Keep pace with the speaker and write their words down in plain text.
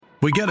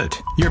We get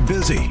it. You're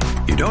busy.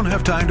 You don't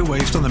have time to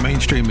waste on the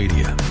mainstream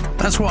media.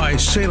 That's why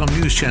Salem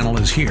News Channel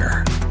is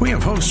here. We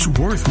have hosts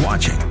worth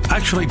watching,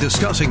 actually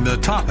discussing the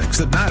topics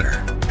that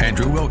matter.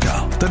 Andrew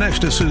Wilkow,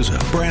 Dinesh D'Souza,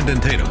 Brandon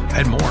Tatum,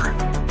 and more.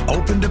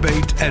 Open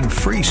debate and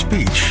free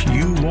speech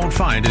you won't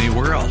find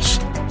anywhere else.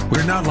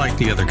 We're not like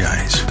the other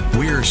guys.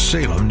 We're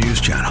Salem News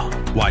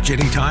Channel. Watch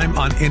anytime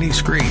on any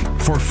screen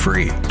for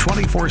free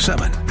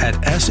 24/7 at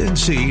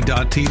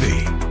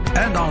snc.tv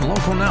and on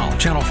Local Now,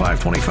 Channel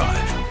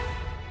 525.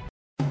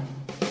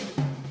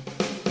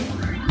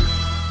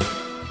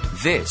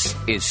 This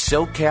is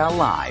SoCal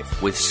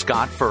Live with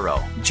Scott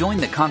Furrow. Join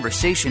the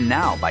conversation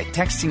now by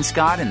texting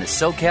Scott in the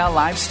SoCal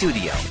Live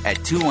studio at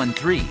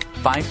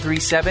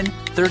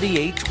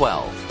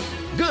 213-537-3812.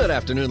 Good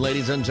afternoon,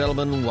 ladies and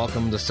gentlemen.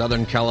 Welcome to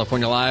Southern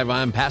California Live.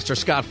 I'm Pastor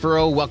Scott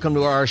Furrow. Welcome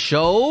to our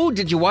show.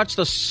 Did you watch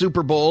the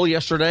Super Bowl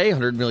yesterday?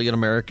 100 million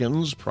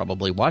Americans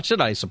probably watched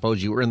it. I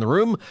suppose you were in the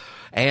room.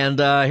 And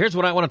here's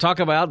what I want to talk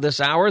about this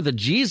hour, the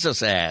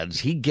Jesus ads.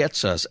 He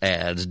gets us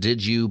ads.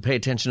 Did you pay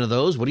attention to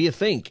those? What do you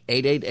think?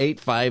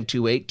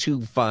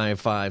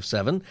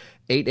 888-528-2557.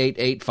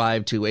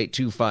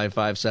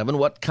 888-528-2557.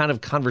 What kind of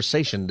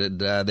conversation did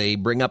they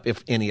bring up,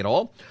 if any at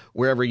all?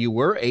 Wherever you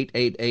were,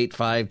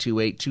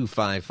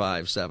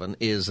 888-528-2557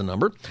 is the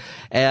number.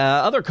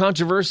 Other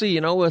controversy,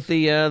 with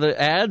the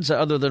ads,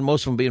 other than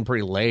most of them being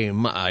pretty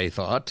lame, I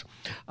thought.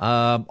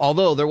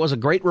 Although there was a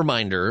great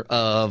reminder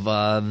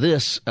of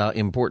this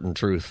important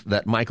truth,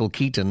 that Michael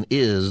Keaton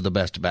is the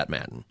best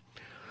Batman.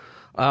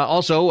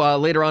 Also,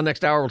 later on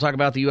next hour, we'll talk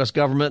about the U.S.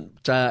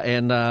 government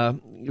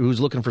and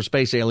who's looking for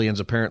space aliens,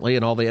 apparently,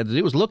 and all they had to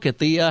do was look at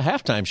the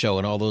halftime show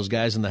and all those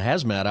guys in the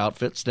hazmat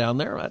outfits down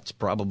there. That's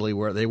probably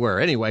where they were.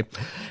 Anyway,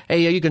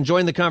 hey, you can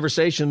join the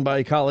conversation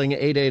by calling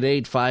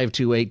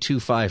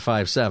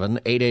 888-528-2557,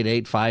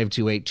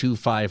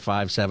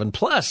 888-528-2557.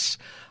 Plus,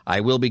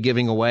 I will be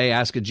giving away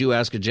Ask a Jew,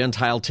 Ask a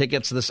Gentile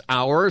tickets this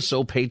hour,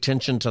 so pay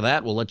attention to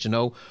that. We'll let you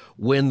know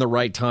when the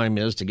right time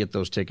is to get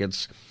those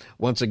tickets.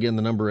 Once again,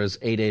 the number is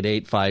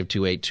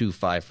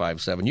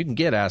 888-528-2557. You can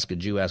get Ask a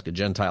Jew, Ask a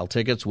Gentile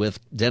tickets with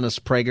Dennis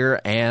Prager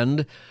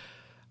and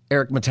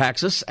Eric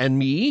Metaxas and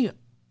me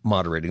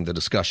moderating the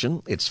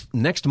discussion. It's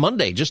next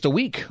Monday, just a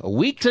week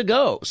to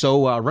go.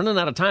 So running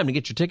out of time to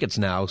get your tickets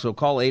now. So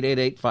call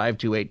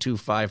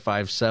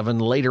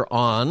 888-528-2557 later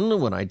on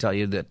when I tell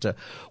you that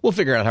we'll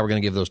figure out how we're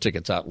going to give those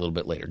tickets out a little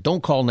bit later.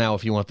 Don't call now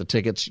if you want the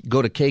tickets.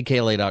 Go to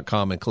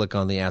kkla.com and click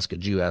on the Ask a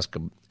Jew, Ask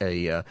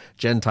a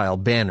Gentile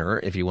banner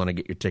if you want to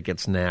get your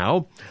tickets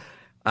now.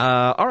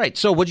 All right,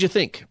 so what'd you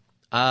think?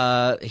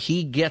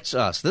 He gets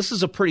us. This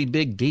is a pretty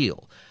big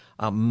deal.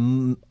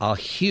 A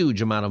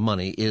huge amount of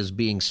money is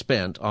being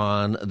spent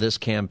on this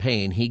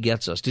campaign, He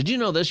Gets Us. Did you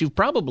know this? You've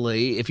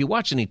probably, if you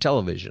watch any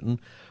television,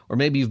 or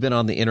maybe you've been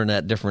on the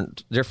internet,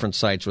 different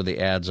sites where the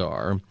ads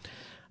are,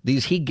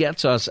 these He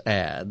Gets Us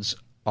ads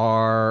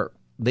are,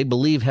 they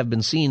believe, have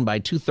been seen by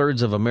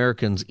 2/3 of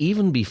Americans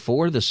even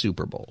before the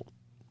Super Bowl.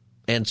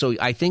 And so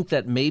I think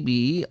that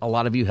maybe a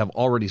lot of you have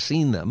already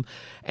seen them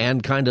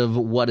and kind of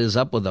what is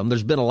up with them.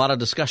 There's been a lot of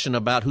discussion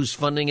about who's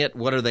funding it,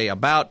 what are they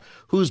about,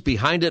 who's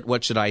behind it,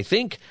 what should I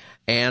think?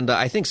 And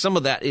I think some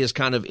of that is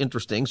kind of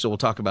interesting, so we'll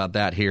talk about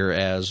that here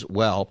as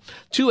well.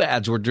 2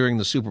 ads were during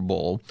the Super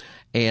Bowl,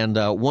 and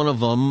one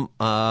of them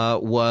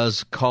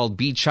was called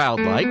Be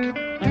Childlike.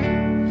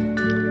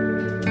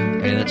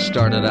 And it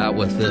started out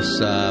with this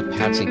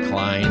Patsy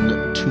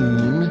Cline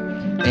tune.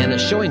 And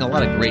it's showing a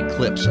lot of great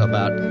clips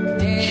about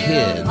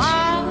kids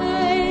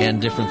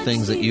and different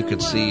things that you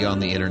could see on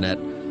the internet.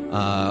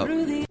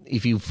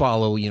 If you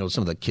follow,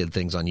 some of the kid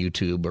things on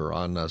YouTube or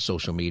on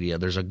social media,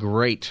 there's a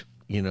great,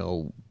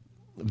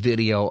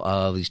 video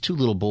of these 2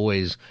 little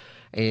boys.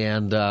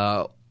 And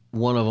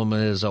one of them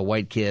is a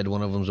white kid,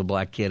 one of them is a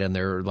black kid, and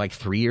they're like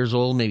 3 years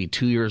old, maybe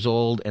 2 years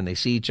old, and they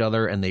see each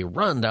other, and they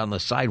run down the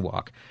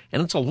sidewalk.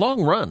 And it's a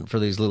long run for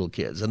these little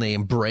kids, and they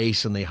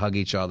embrace and they hug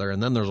each other.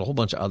 And then there's a whole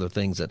bunch of other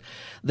things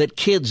that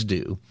kids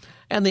do.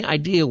 And the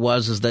idea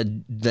is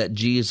that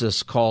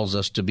Jesus calls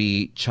us to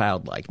be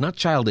childlike, not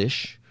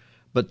childish,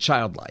 but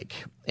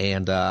childlike.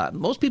 And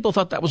most people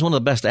thought that was one of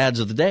the best ads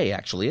of the day,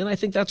 actually. And I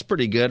think that's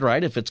pretty good,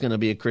 right? If it's going to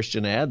be a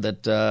Christian ad,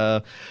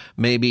 that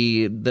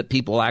maybe that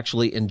people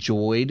actually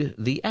enjoyed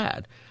the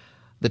ad.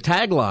 The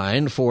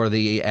tagline for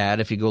the ad,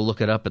 if you go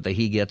look it up at the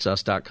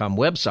HeGetsUs.com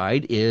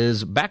website,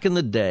 is back in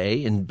the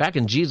day, and back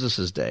in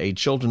Jesus' day,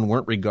 children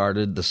weren't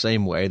regarded the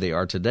same way they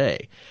are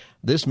today.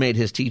 This made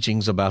his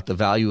teachings about the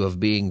value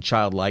of being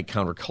childlike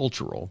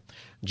countercultural.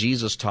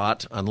 Jesus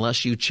taught,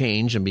 unless you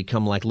change and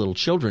become like little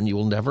children, you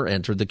will never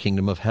enter the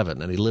kingdom of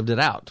heaven. And he lived it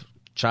out.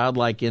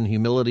 Childlike in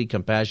humility,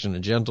 compassion,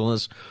 and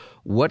gentleness.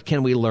 What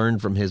can we learn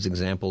from his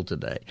example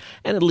today?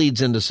 And it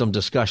leads into some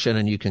discussion,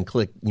 and you can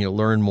click,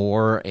 learn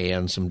more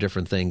and some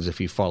different things if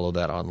you follow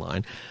that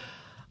online.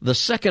 The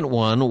second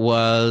one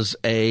was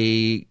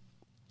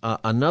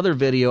another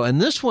video, and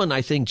this one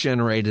I think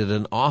generated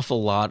an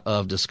awful lot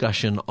of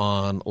discussion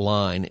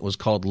online. It was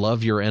called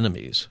Love Your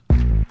Enemies.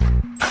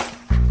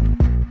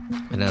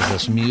 And as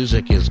this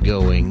music is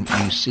going,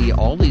 you see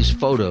all these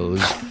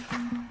photos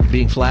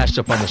being flashed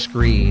up on the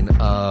screen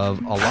of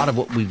a lot of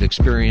what we've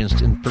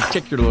experienced, in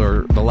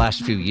particular the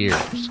last few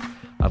years,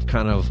 of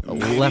kind of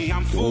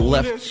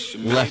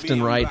left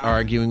and right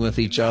arguing with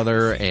each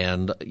other,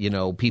 and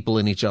people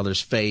in each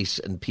other's face,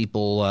 and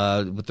people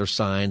with their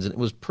signs, and it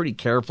was pretty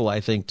careful, I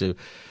think, to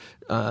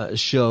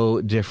show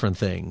different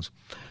things.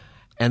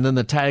 And then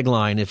the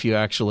tagline, if you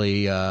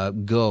actually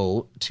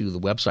go to the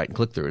website and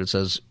click through it, it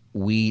says,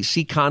 "We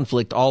see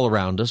conflict all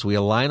around us. We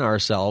align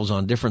ourselves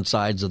on different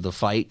sides of the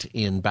fight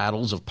in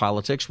battles of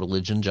politics,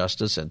 religion,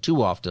 justice, and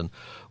too often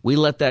we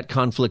let that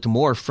conflict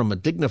morph from a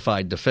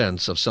dignified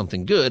defense of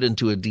something good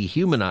into a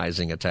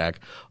dehumanizing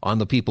attack on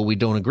the people we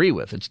don't agree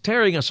with. It's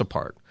tearing us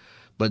apart.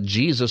 But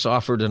Jesus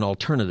offered an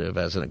alternative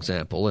as an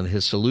example, and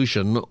his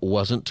solution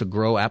wasn't to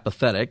grow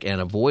apathetic and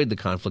avoid the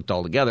conflict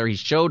altogether. He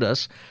showed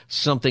us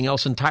something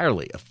else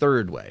entirely, a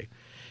third way.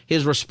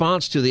 His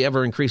response to the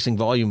ever-increasing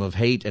volume of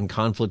hate and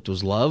conflict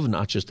was love,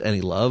 not just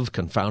any love,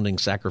 confounding,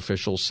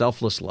 sacrificial,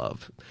 selfless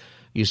love.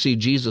 You see,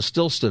 Jesus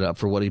still stood up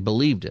for what he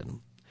believed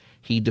in.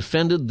 He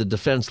defended the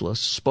defenseless,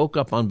 spoke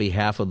up on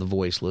behalf of the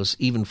voiceless,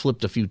 even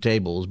flipped a few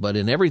tables, but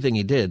in everything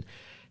he did,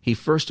 he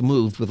first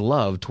moved with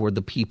love toward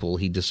the people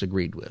he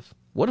disagreed with.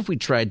 What if we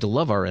tried to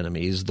love our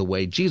enemies the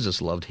way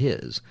Jesus loved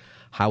his?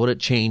 How would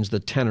it change the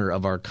tenor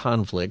of our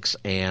conflicts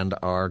and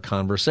our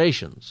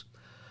conversations?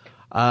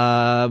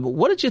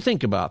 What did you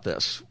think about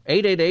this?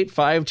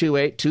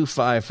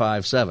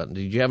 888-528-2557.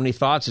 Did you have any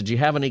thoughts? Did you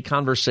have any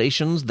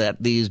conversations that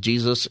these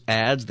Jesus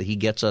ads, the He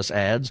Gets Us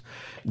ads,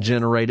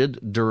 generated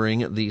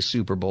during the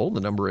Super Bowl?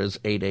 The number is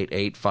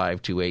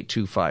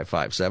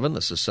 888-528-2557.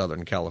 This is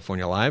Southern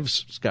California Live.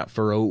 Scott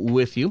Furrow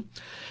with you.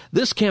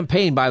 This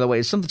campaign, by the way,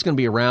 is something that's going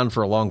to be around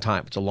for a long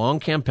time. It's a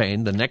long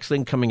campaign. The next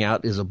thing coming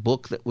out is a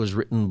book that was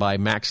written by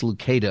Max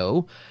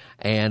Lucado,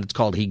 and it's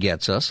called He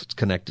Gets Us. It's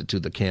connected to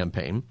the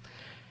campaign.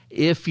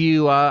 If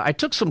you, I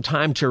took some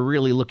time to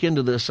really look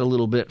into this a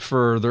little bit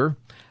further,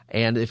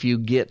 and if you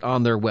get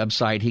on their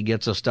website,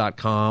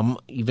 hegetsus.com,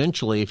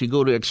 eventually, if you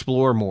go to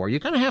explore more, you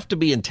kind of have to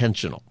be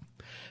intentional.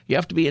 You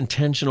have to be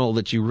intentional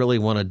that you really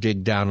want to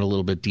dig down a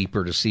little bit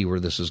deeper to see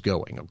where this is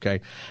going, okay?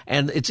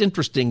 And it's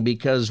interesting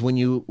because when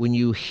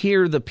you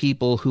hear the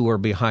people who are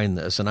behind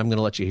this, and I'm going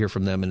to let you hear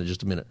from them in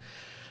just a minute,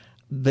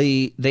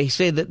 they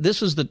say that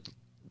this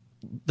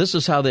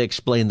is how they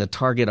explain the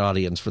target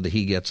audience for the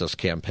He Gets Us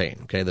campaign.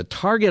 Okay, the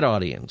target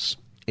audience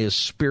is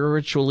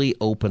spiritually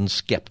open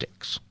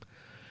skeptics.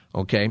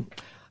 Okay,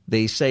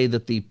 they say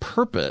that the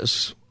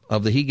purpose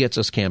of the He Gets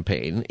Us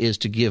campaign is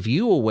to give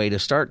you a way to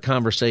start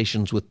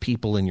conversations with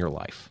people in your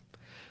life.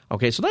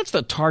 Okay, so that's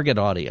the target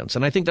audience,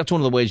 and I think that's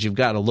one of the ways you've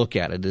got to look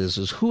at it is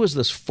who is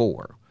this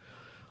for?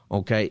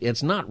 Okay,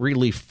 it's not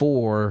really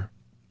for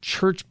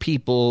church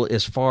people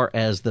as far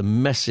as the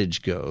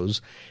message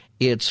goes.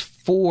 It's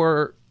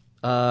for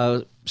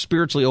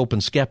spiritually open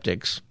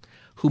skeptics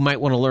who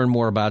might want to learn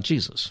more about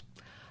Jesus.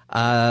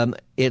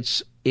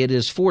 It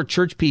is for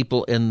church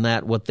people in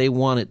that what they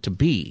want it to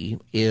be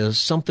is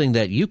something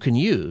that you can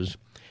use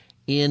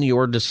in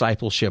your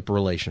discipleship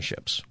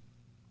relationships,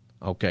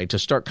 okay, to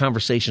start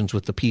conversations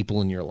with the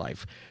people in your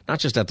life, not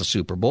just at the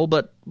Super Bowl,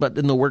 but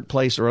in the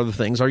workplace or other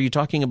things. Are you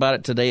talking about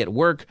it today at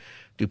work?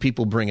 Do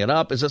people bring it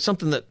up? Is it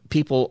something that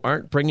people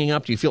aren't bringing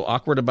up? Do you feel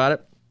awkward about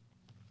it?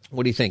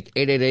 What do you think?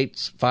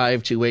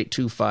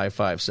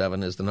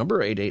 888-528-2557 is the number,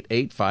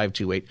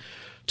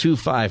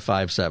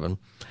 888-528-2557.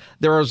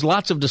 There is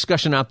lots of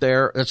discussion out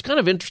there. It's kind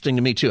of interesting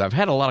to me, too. I've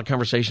had a lot of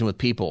conversation with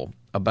people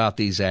about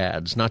these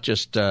ads, not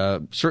just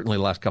certainly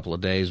the last couple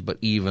of days, but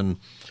even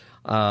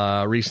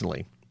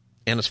recently.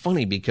 And it's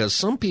funny because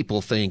some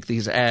people think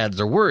these ads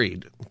are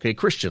worried, okay,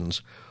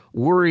 Christians,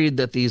 worried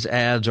that these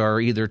ads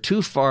are either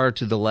too far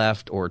to the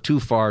left or too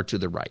far to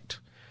the right.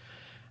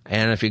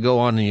 And if you go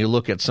on and you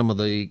look at some of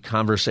the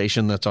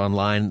conversation that's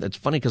online, it's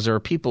funny because there are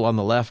people on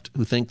the left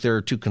who think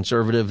they're too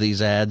conservative,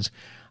 these ads.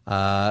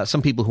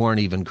 Some people who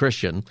aren't even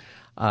Christian.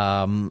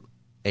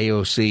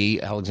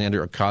 AOC,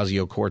 Alexandria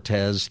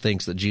Ocasio-Cortez,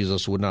 thinks that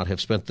Jesus would not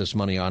have spent this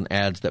money on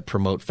ads that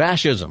promote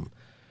fascism.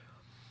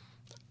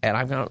 And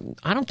I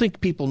don't think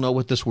people know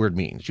what this word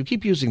means. You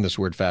keep using this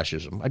word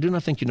fascism. I do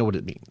not think you know what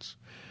it means.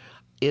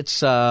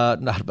 It's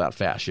not about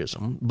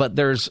fascism, but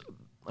there's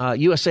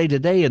USA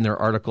Today in their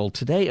article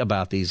today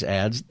about these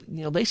ads.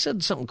 They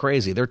said something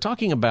crazy. They're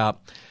talking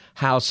about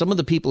how some of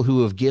the people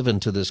who have given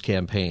to this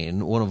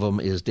campaign, one of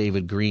them is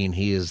David Green.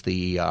 He is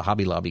the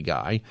Hobby Lobby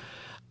guy.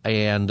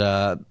 And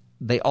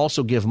they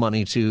also give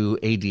money to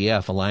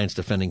ADF, Alliance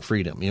Defending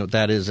Freedom.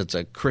 That is, it's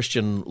a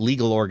Christian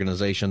legal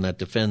organization that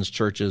defends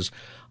churches,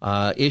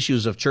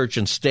 issues of church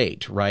and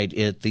state, right,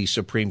 at the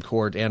Supreme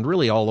Court and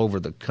really all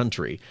over the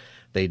country.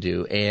 They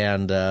do.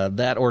 And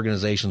that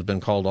organization's been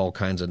called all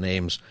kinds of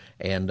names,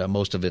 and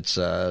most of it's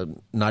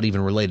not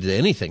even related to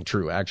anything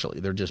true, actually.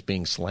 They're just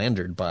being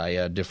slandered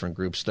by different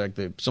groups.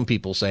 Some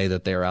people say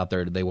that they're out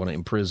there, they want to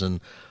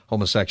imprison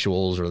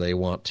homosexuals, or they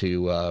want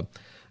to,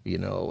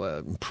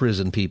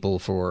 imprison people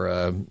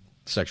for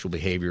sexual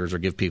behaviors or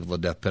give people the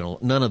death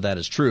penalty. None of that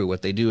is true.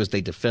 What they do is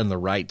they defend the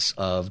rights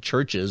of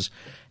churches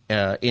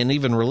and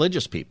even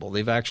religious people.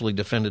 They've actually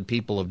defended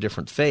people of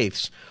different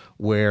faiths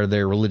where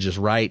their religious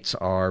rights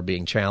are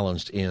being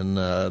challenged in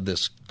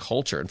this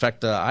culture. In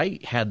fact, I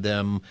had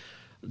them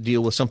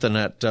deal with something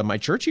at my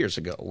church years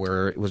ago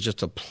where it was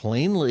just a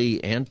plainly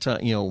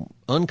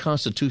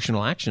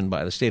unconstitutional action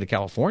by the state of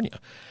California.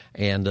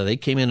 And they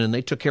came in and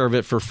they took care of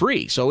it for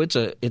free. So it's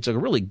a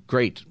really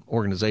great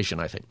organization,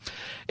 I think.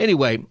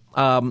 Anyway,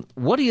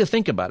 what do you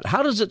think about it?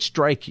 How does it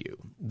strike you,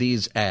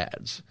 these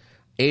ads?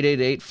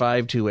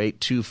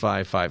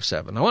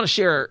 888-528-2557. I want to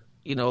share,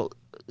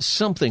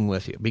 something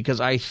with you because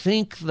I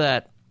think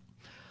that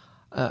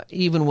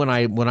even when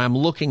I'm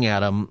looking at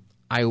them,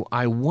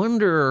 I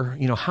wonder,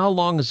 how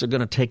long is it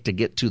going to take to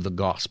get to the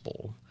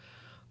gospel?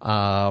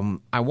 I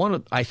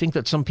think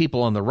that some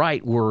people on the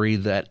right worry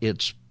that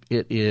it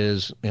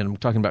is, and I'm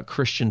talking about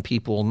Christian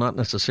people, not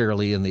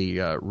necessarily in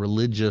the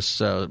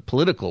religious,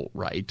 political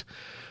right,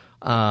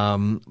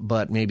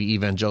 but maybe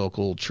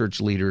evangelical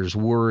church leaders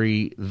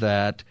worry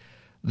that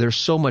there's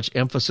so much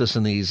emphasis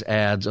in these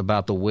ads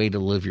about the way to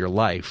live your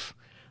life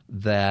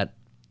that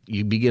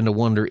you begin to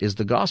wonder, is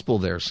the gospel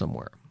there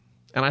somewhere?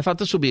 And I thought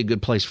this would be a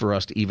good place for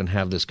us to even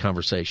have this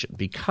conversation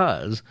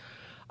because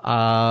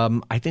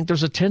I think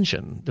there's a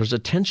tension. There's a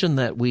tension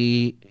that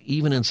we,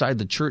 even inside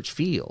the church,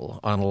 feel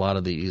on a lot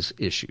of these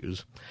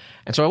issues.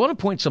 And so I want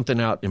to point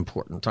something out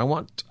important. I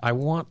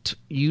want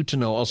you to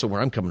know also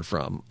where I'm coming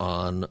from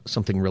on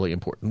something really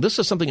important. This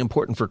is something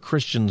important for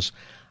Christians,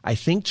 I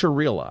think, to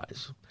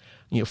realize.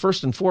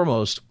 First and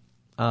foremost,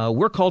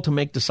 we're called to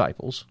make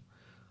disciples.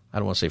 I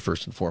don't want to say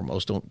first and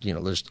foremost.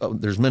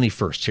 There's many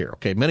firsts here.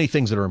 Okay, many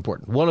things that are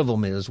important. One of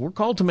them is we're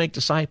called to make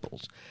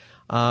disciples.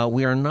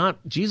 We are not.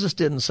 Jesus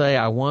didn't say,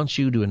 "I want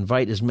you to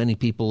invite as many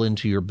people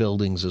into your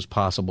buildings as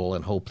possible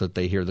and hope that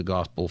they hear the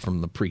gospel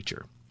from the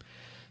preacher."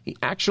 He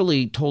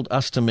actually told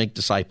us to make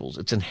disciples.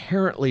 It's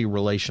inherently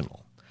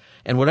relational.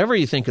 And whatever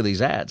you think of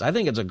these ads, I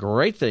think it's a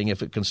great thing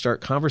if it can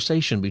start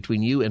conversation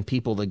between you and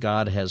people that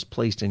God has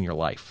placed in your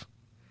life.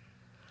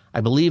 I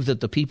believe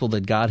that the people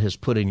that God has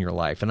put in your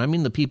life, and I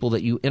mean the people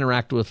that you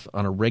interact with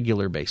on a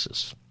regular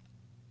basis,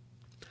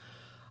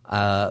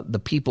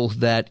 the people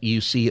that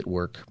you see at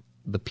work,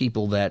 the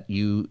people that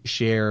you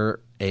share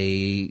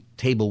a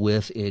table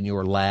with in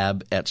your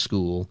lab at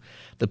school,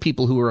 the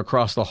people who are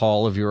across the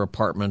hall of your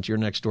apartment, your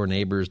next-door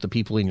neighbors, the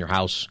people in your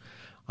house,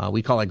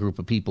 we call that group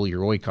of people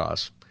your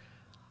oikos.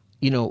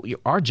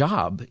 Our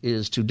job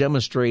is to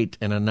demonstrate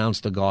and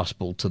announce the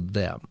gospel to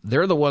them.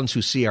 They're the ones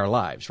who see our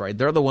lives, right?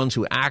 They're the ones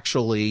who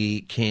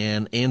actually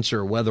can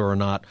answer whether or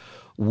not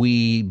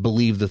we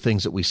believe the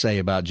things that we say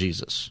about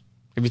Jesus.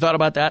 Have you thought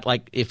about that?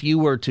 Like if you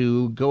were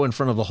to go in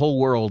front of the whole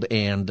world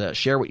and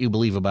share what you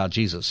believe about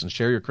Jesus and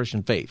share your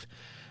Christian faith.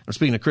 I'm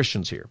speaking of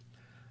Christians here.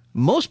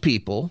 Most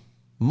people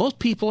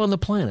on the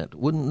planet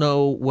wouldn't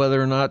know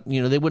whether or not,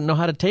 they wouldn't know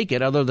how to take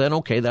it other than,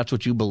 okay, that's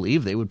what you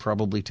believe. They would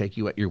probably take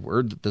you at your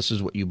word that this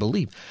is what you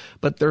believe.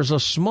 But there's a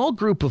small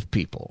group of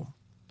people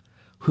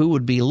who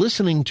would be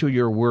listening to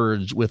your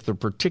words with a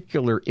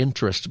particular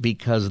interest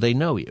because they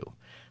know you.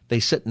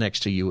 They sit next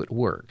to you at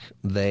work.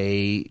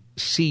 They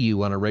see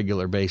you on a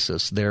regular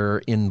basis. They're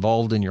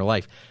involved in your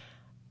life.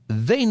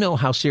 They know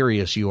how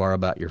serious you are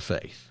about your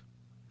faith.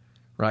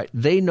 Right?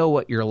 They know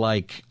what you're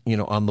like,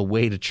 on the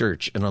way to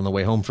church and on the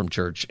way home from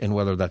church, and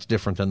whether that's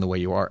different than the way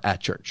you are at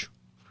church.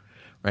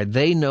 Right?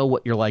 They know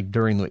what you're like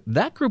during the week.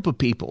 That group of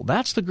people,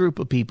 that's the group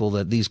of people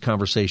that these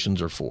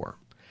conversations are for.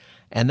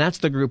 And that's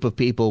the group of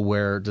people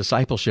where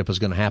discipleship is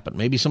going to happen.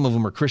 Maybe some of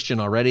them are Christian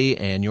already,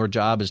 and your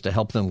job is to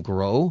help them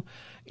grow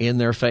in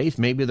their faith.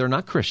 Maybe they're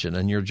not Christian,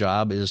 and your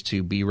job is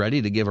to be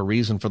ready to give a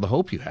reason for the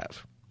hope you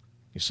have,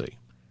 you see.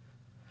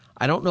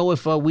 I don't know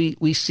if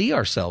we see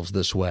ourselves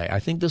this way. I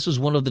think this is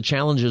one of the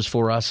challenges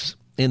for us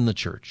in the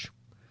church.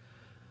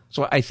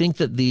 So I think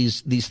that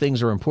these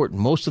things are important.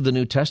 Most of the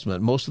New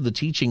Testament, most of the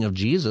teaching of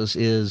Jesus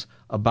is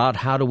about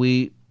how do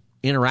we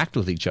interact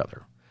with each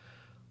other.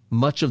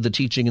 Much of the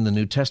teaching in the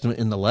New Testament,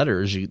 in the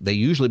letters, they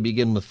usually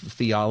begin with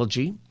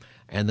theology,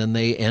 and then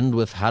they end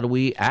with how do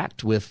we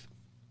act with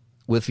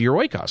your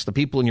oikos, the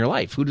people in your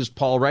life. Who does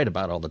Paul write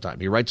about all the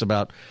time? He writes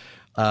about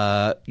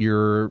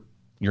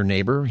your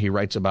neighbor. He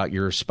writes about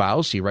your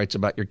spouse. He writes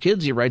about your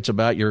kids. He writes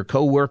about your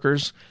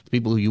coworkers, the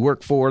people who you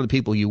work for, the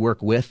people you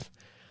work with.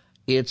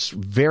 It's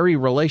very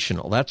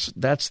relational.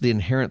 That's the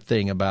inherent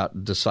thing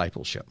about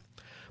discipleship.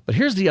 But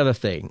here's the other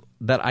thing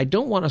that I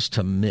don't want us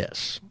to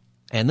miss,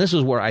 and this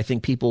is where I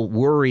think people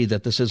worry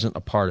that this isn't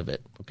a part of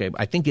it. Okay,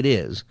 I think it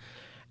is,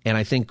 and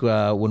I think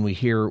when we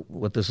hear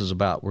what this is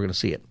about, we're going to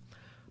see it.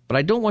 But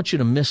I don't want you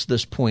to miss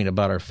this point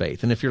about our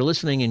faith. And if you're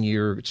listening and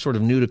you're sort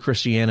of new to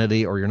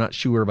Christianity or you're not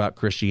sure about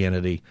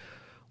Christianity,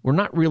 we're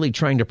not really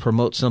trying to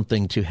promote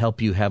something to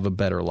help you have a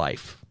better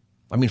life.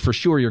 I mean, for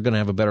sure, you're going to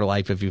have a better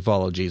life if you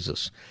follow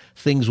Jesus.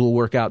 Things will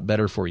work out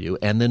better for you.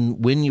 And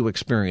then when you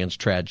experience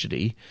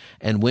tragedy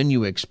and when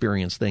you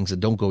experience things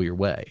that don't go your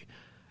way,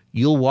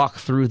 you'll walk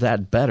through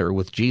that better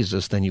with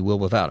Jesus than you will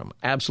without him.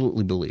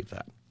 Absolutely believe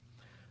that.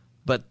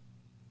 But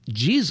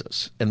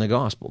Jesus and the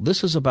gospel,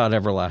 this is about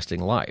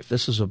everlasting life.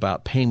 This is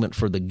about payment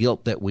for the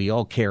guilt that we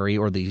all carry,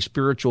 or the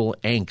spiritual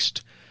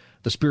angst,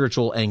 the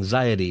spiritual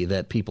anxiety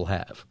that people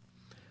have.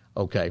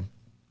 Okay.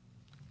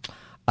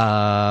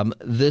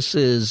 This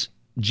is,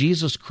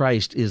 Jesus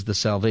Christ is the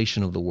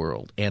salvation of the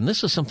world. And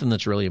this is something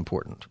that's really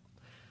important.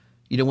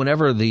 You know,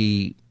 whenever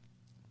the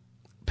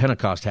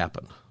Pentecost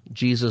happened,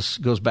 Jesus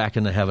goes back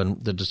into heaven,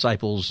 the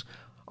disciples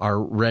are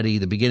ready,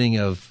 the beginning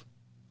of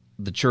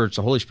the church,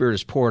 the Holy Spirit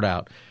is poured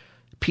out.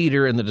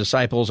 Peter and the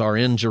disciples are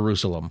in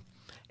Jerusalem,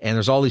 and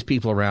there's all these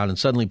people around, and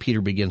suddenly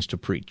Peter begins to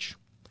preach.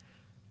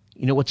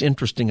 You know what's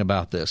interesting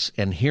about this,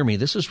 and hear me,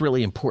 this is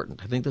really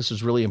important. I think this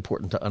is really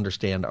important to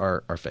understand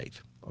our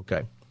faith,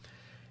 okay?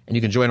 And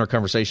you can join our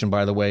conversation,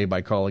 by the way,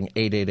 by calling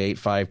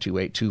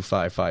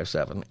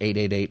 888-528-2557,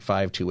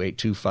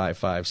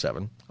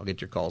 888-528-2557. I'll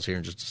get your calls here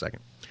in just a second.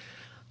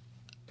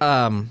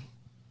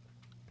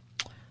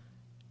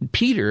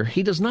 Peter,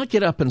 he does not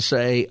get up and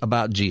say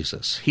about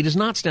Jesus. He does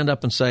not stand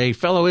up and say,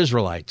 fellow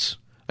Israelites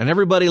and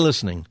everybody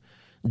listening,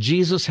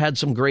 Jesus had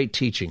some great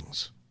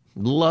teachings.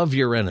 Love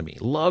your enemy.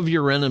 Love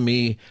your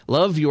enemy.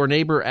 Love your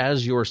neighbor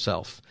as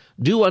yourself.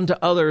 Do unto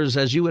others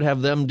as you would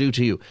have them do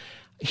to you.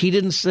 He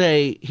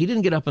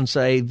didn't get up and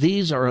say,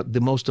 these are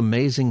the most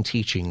amazing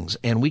teachings,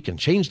 and we can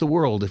change the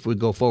world if we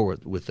go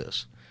forward with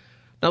this.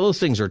 Now, those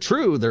things are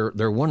true.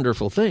 They're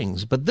wonderful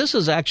things. But this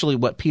is actually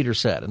what Peter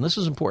said, and this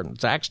is important.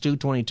 It's Acts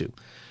 2:22.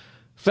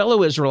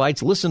 Fellow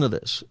Israelites, listen to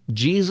this.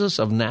 Jesus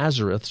of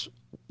Nazareth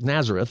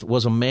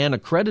was a man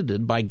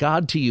accredited by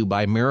God to you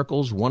by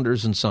miracles,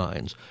 wonders, and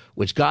signs,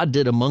 which God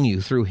did among you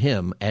through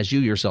him, as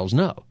you yourselves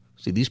know.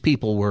 See, these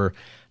people were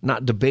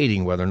not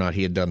debating whether or not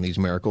he had done these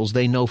miracles.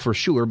 They know for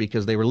sure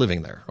because they were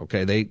living there.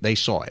 Okay, they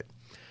saw it.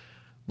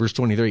 Verse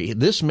 23,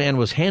 this man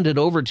was handed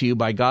over to you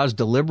by God's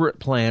deliberate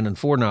plan and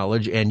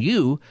foreknowledge, and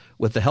you,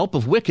 with the help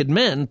of wicked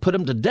men, put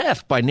him to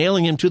death by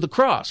nailing him to the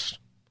cross.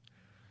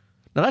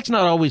 Now, that's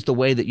not always the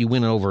way that you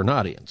win over an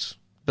audience,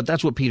 but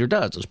that's what Peter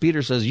does. As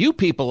Peter says, you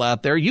people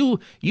out there, you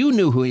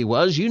knew who he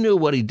was, you knew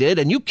what he did,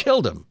 and you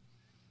killed him.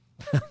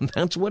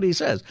 That's what he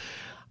says.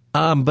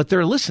 But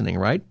they're listening,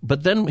 right?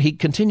 But then he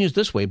continues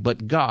this way,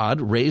 but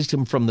God raised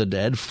him from the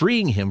dead,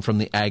 freeing him from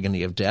the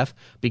agony of death,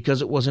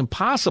 because it was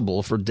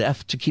impossible for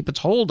death to keep its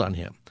hold on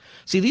him.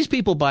 See, these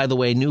people, by the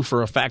way, knew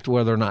for a fact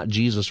whether or not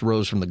Jesus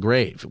rose from the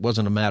grave. It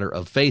wasn't a matter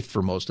of faith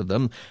for most of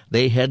them.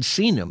 They had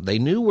seen him. They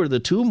knew where the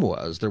tomb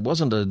was. There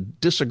wasn't a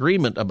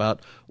disagreement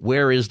about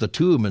where is the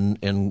tomb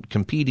and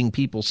competing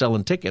people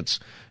selling tickets,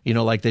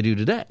 like they do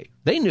today.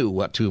 They knew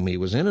what tomb he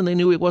was in, and they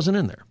knew he wasn't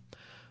in there.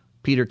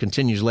 Peter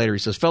continues later. He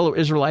says, fellow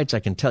Israelites, I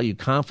can tell you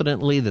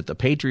confidently that the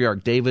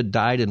patriarch David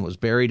died and was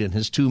buried, and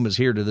his tomb is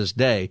here to this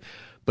day.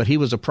 But he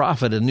was a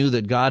prophet and knew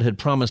that God had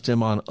promised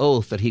him on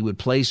oath that he would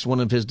place one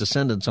of his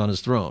descendants on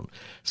his throne.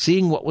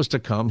 Seeing what was to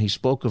come, he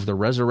spoke of the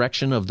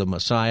resurrection of the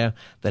Messiah,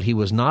 that he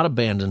was not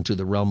abandoned to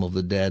the realm of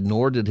the dead,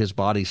 nor did his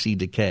body see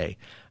decay.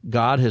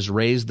 God has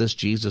raised this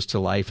Jesus to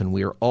life, and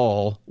we are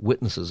all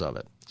witnesses of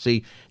it.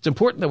 See, it's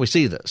important that we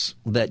see this,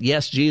 that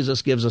yes,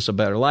 Jesus gives us a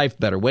better life,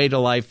 better way to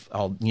life,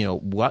 a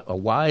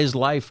wise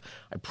life.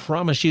 I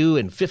promise you,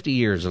 in 50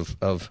 years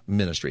of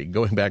ministry,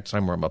 going back to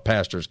time where I'm a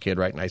pastor's kid,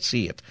 right, and I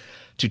see it,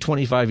 to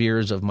 25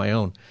 years of my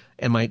own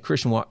and my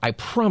Christian walk, I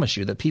promise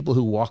you that people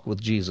who walk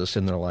with Jesus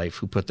in their life,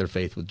 who put their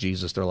faith with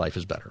Jesus, their life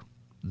is better,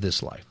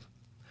 this life.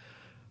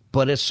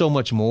 But it's so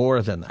much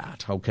more than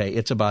that, okay?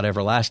 It's about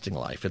everlasting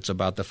life. It's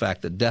about the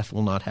fact that death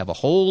will not have a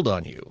hold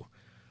on you.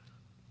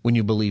 When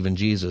you believe in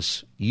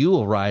Jesus, you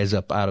will rise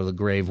up out of the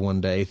grave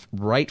one day,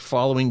 right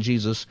following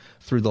Jesus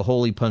through the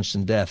holy punch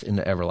and death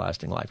into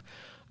everlasting life.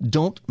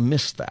 Don't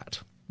miss that.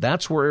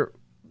 That's where,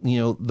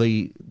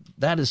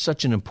 that is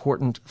such an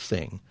important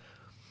thing.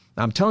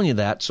 I'm telling you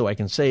that so I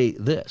can say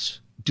this.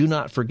 Do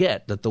not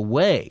forget that the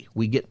way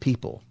we get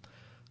people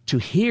to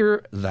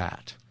hear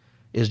that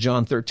is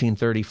John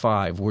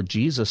 13:35, where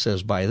Jesus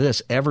says, by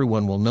this,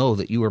 everyone will know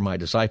that you are my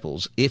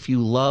disciples if you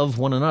love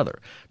one another.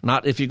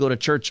 Not if you go to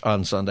church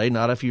on Sunday,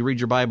 not if you read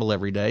your Bible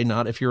every day,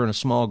 not if you're in a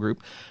small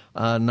group,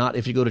 not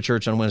if you go to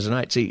church on Wednesday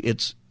night. See,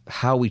 it's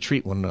how we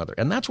treat one another.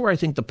 And that's where I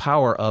think the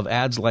power of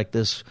ads like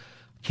this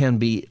can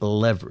be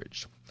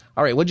leveraged.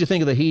 All right, what'd you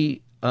think of the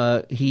He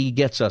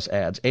Gets Us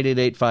ads?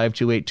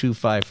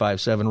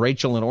 888-528-2557.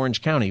 Rachel in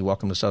Orange County,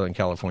 welcome to Southern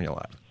California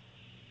Live.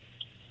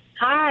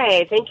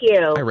 Hi, thank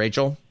you. Hi,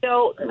 Rachel.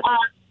 So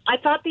I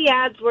thought the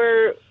ads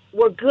were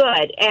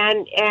good,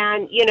 and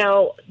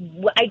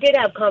I did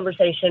have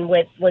conversation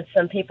with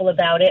some people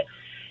about it,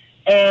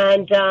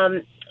 and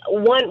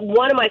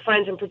one of my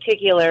friends in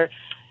particular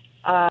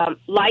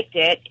liked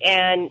it,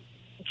 and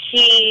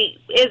she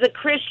is a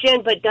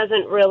Christian but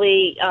doesn't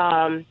really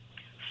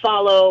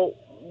follow,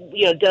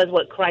 does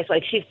what Christ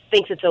like. She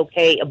thinks it's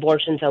okay,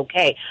 abortion's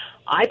okay.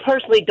 I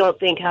personally don't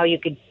think how you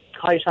could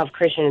call yourself a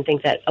Christian and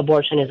think that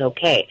abortion is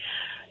okay.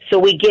 So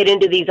we get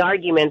into these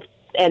arguments,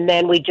 and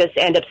then we just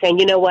end up saying,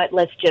 you know what,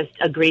 let's just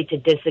agree to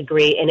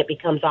disagree, and it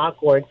becomes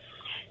awkward.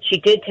 She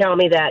did tell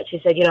me that. She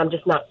said, I'm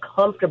just not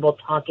comfortable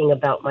talking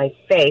about my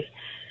faith.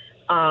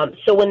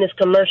 So when this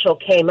commercial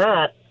came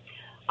up,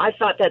 I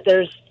thought that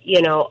there's,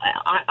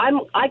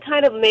 I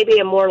kind of maybe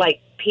am more like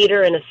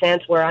Peter in a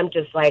sense where I'm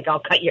just like, I'll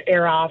cut your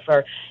ear off,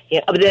 or,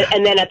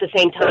 and then at the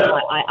same time,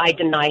 I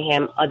deny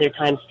him other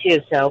times too.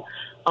 So,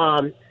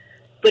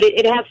 but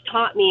it has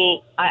taught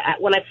me,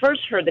 when I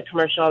first heard the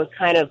commercial, I was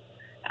kind of,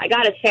 I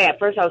got to say, at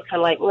first I was kind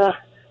of like, well,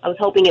 I was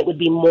hoping it would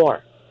be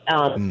more.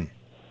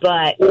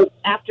 But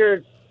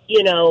after,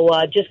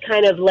 just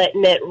kind of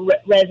letting it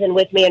reson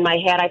with me in my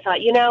head, I thought,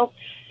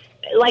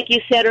 like you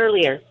said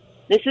earlier,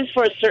 this is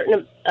for a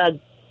certain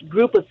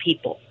group of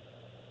people.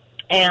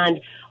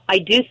 And I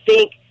do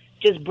think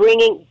just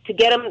to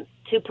get them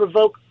to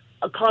provoke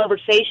a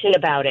conversation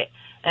about it.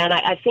 And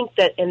I think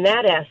that in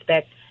that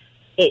aspect,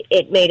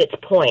 it made its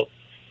point.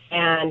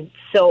 And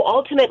so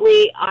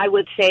ultimately, I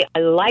would say I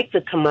like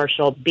the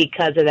commercial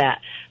because of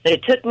that. But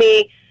it took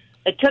me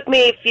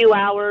a few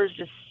hours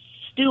to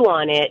stew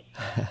on it.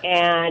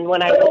 And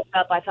when I woke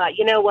up, I thought,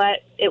 you know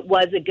what? It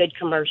was a good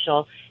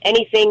commercial.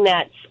 Anything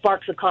that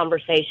sparks a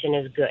conversation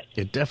is good.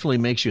 It definitely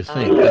makes you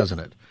think, doesn't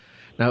it?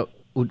 Now,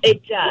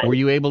 it does. Were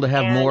you able to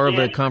have more of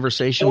a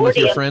conversation with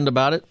your friend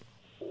about it?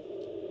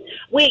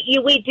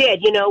 We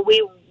did.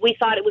 We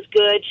thought it was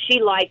good.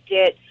 She liked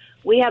it.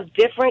 We have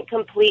different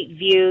complete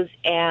views,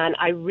 and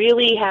I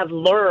really have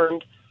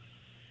learned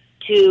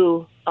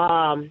to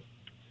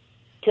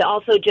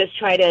also just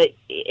try to,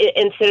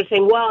 instead of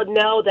saying, well,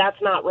 no,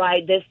 that's not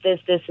right, this,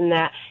 and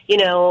that,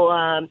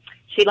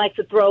 she likes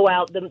to throw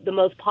out the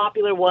most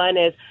popular one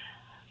is,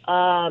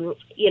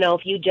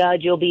 if you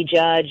judge, you'll be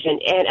judged.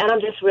 And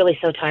I'm just really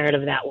so tired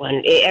of that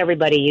one.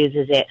 Everybody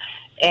uses it.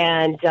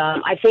 And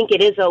I think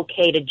it is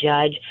okay to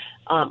judge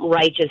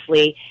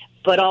righteously,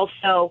 but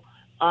also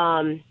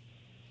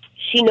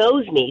she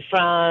knows me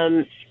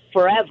from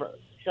forever.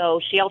 So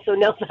she also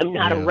knows I'm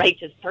not a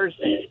righteous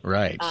person.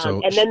 Right.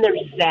 And then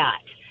there's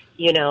that,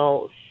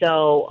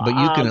 so. But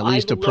you can at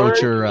least approach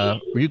her.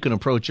 You can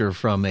approach her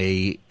from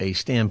a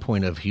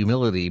standpoint of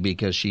humility,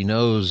 because she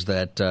knows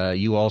that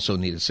you also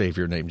need a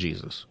Savior named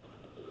Jesus.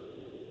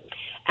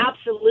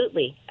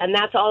 Absolutely, and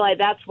that's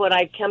what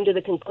I come to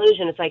the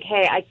conclusion. It's like,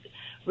 hey, I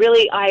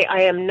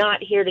am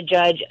not here to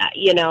judge.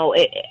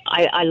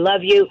 I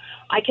love you.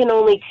 I can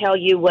only tell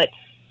you what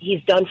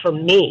He's done for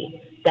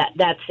me.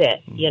 That's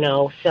it.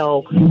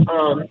 So,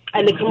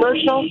 and the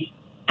commercial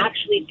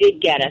actually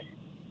did get us.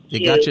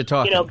 It got you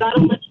talking.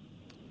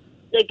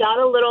 They got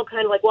a little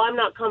kind of like, well, I'm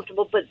not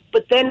comfortable, but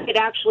then it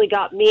actually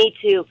got me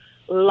to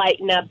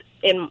lighten up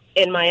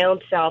in my own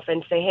self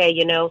and say, hey,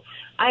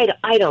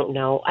 I don't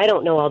know. I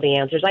don't know all the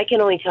answers. I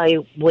can only tell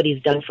you what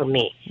He's done for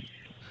me.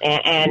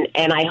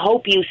 And I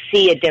hope you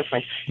see a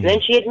difference. And then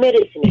she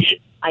admitted to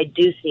me, I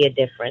do see a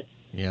difference.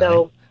 Yeah,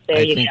 so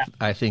there you go.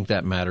 I think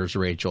that matters,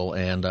 Rachel.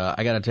 And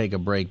I got to take a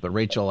break. But,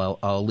 Rachel,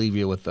 I'll leave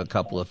you with a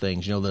couple of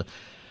things.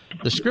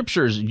 The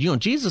Scriptures,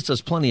 Jesus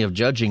does plenty of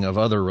judging of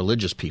other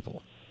religious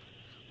people,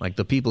 like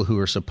the people who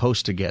are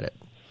supposed to get it.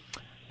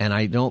 And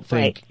I don't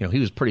think, He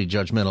was pretty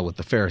judgmental with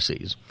the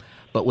Pharisees.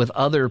 But with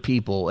other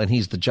people, and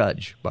He's the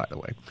judge, by the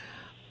way,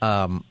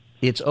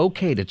 it's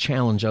okay to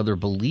challenge other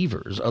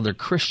believers, other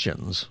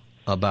Christians,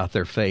 about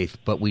their faith,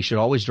 but we should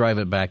always drive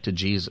it back to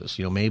Jesus.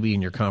 Maybe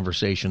in your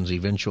conversations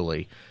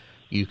eventually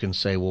you can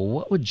say, well,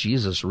 what would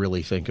Jesus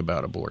really think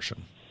about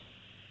abortion?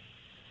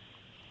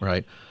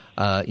 Right?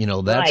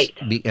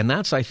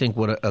 That's I think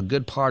what a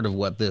good part of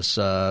what this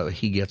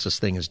He Gets Us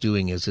thing is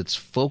doing is it's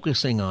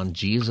focusing on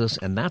Jesus,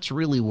 and that's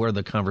really where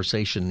the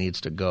conversation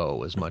needs to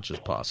go as much as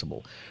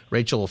possible.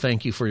 Rachel,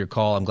 thank you for your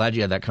call. I'm glad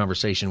you had that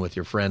conversation with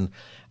your friend,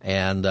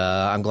 and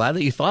I'm glad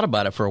that you thought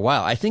about it for a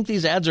while. I think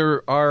these ads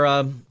are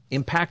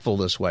impactful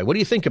this way. What do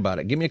you think about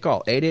it? Give me a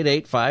call,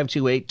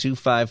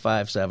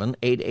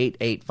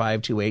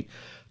 888-528-2557,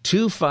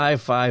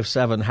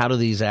 888-528-2557. How do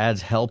these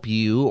ads help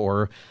you,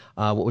 or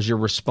what was your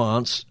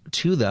response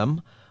to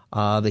them?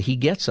 The He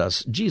Gets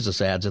Us Jesus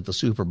ads at the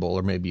Super Bowl,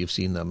 or maybe you've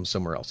seen them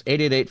somewhere else.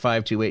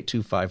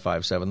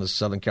 888-528-2557. This is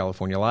Southern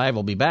California Live.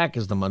 I'll be back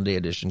as the Monday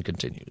edition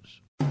continues.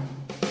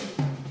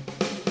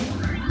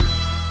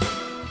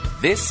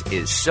 This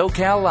is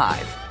SoCal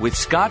Live with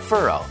Scott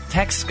Furrow.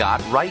 Text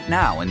Scott right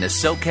now in the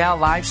SoCal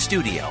Live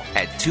studio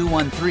at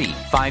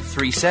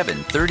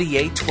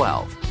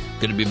 213-537-3812.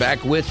 Good to be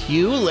back with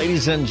you,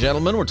 ladies and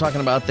gentlemen. We're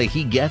talking about the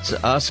He Gets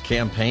Us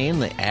campaign,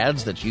 the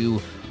ads that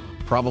you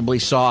probably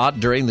saw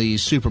during the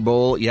Super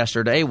Bowl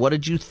yesterday. What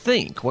did you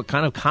think? What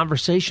kind of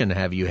conversation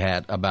have you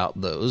had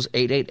about those?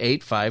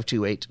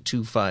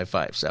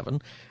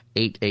 888-528-2557,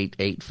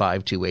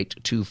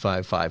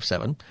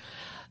 888-528-2557.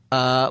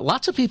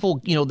 Lots of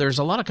people, there's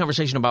a lot of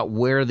conversation about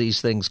where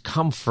these things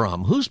come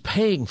from. Who's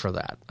paying for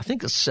that? I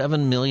think it's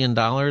 $7 million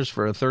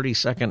for a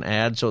 30-second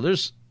ad. So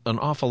there's an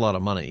awful lot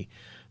of money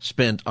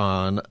spent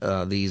on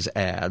these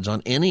ads,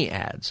 on any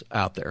ads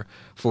out there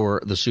for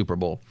the Super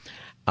Bowl.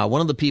 One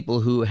of the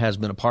people who has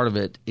been a part of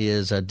it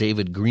is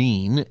David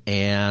Green,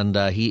 and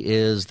he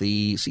is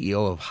the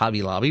CEO of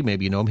Hobby Lobby.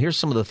 Maybe you know him. Here's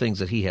some of the things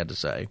that he had to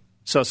say.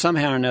 So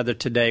somehow or another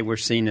today we're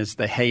seen as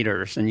the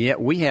haters, and yet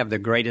we have the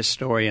greatest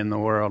story in the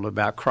world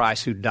about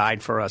Christ who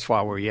died for us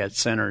while we're yet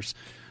sinners.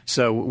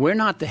 So we're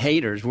not the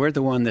haters. We're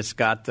the one that's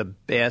got the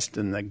best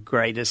and the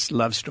greatest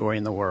love story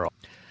in the world.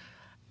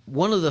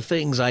 One of the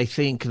things I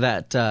think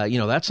that,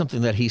 that's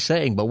something that he's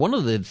saying, but one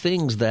of the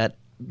things that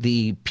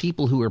the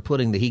people who are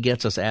putting the He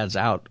Gets Us ads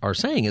out are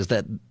saying is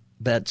that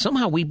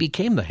somehow we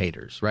became the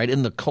haters, right?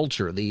 In the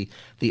culture, the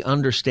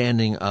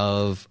understanding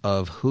of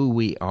who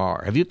we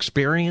are. Have you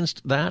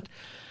experienced that?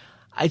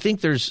 I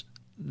think there's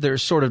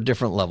sort of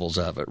different levels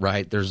of it,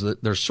 right?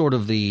 There's sort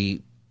of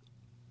the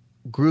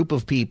group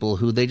of people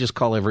who they just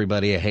call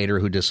everybody a hater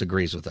who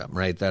disagrees with them,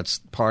 right? That's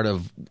part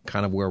of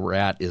kind of where we're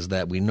at, is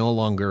that we no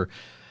longer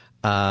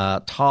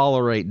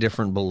tolerate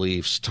different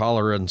beliefs.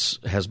 Tolerance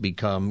has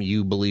become,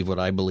 you believe what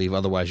I believe,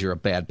 otherwise you're a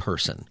bad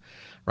person,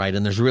 right?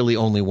 And there's really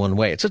only one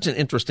way. It's such an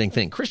interesting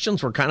thing.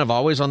 Christians were kind of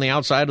always on the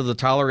outside of the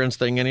tolerance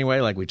thing anyway,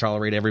 like we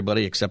tolerate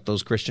everybody except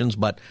those Christians.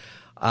 But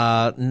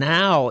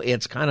now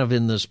it's kind of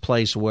in this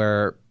place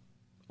where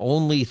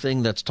only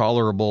thing that's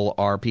tolerable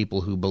are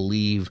people who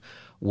believe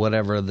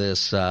whatever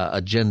this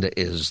agenda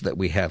is that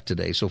we have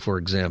today. So, for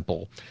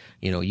example,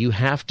 you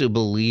have to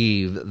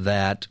believe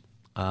that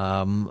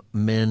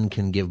men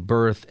can give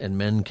birth and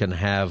men can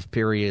have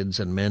periods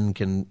and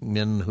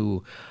men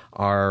who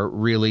are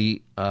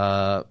really,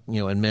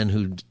 and men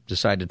who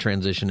decide to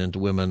transition into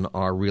women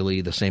are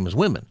really the same as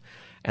women.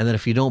 And that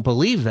if you don't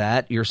believe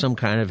that, you're some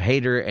kind of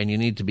hater and you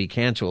need to be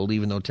canceled,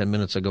 even though 10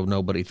 minutes ago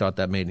nobody thought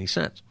that made any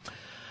sense.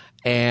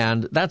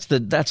 And that's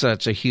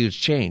a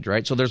huge change,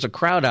 right? So there's a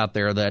crowd out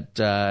there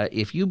that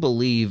if you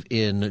believe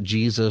in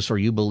Jesus or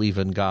you believe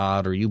in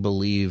God or you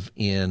believe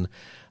in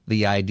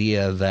the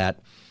idea that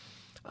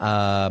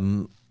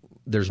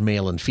there's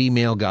male and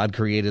female, God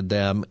created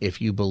them, if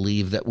you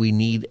believe that we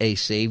need a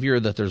Savior,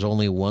 that there's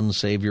only one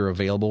Savior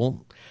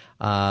available,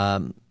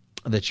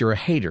 that you're a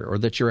hater, or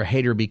that you're a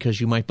hater because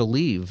you might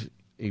believe,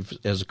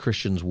 as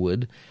Christians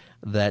would,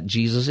 that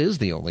Jesus is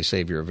the only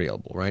Savior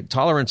available, right?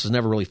 Tolerance has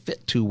never really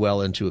fit too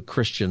well into a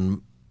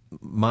Christian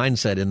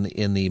mindset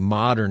in the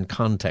modern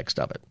context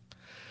of it.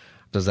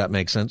 Does that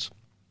make sense?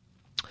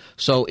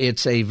 So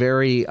it's a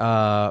very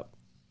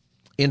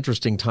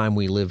interesting time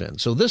we live in.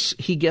 So this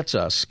He Gets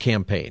Us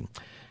campaign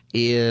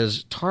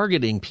is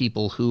targeting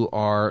people who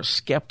are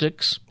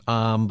skeptics,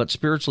 but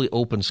spiritually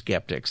open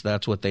skeptics.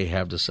 That's what they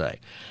have to say.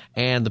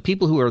 And the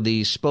people who are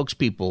the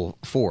spokespeople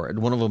for it,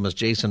 one of them is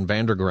Jason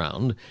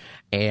Vanderground,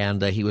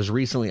 and he was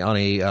recently on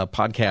a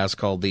podcast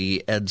called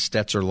the Ed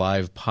Stetzer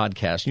Live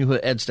podcast. You know who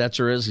Ed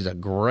Stetzer is? He's a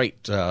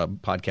great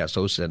podcast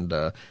host, and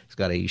he's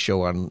got a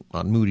show on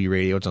Moody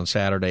Radio. It's on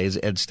Saturdays.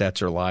 Ed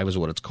Stetzer Live is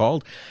what it's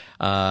called.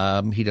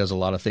 He does a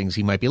lot of things.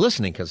 He might be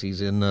listening because he's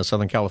in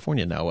Southern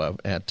California now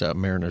at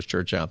Mariners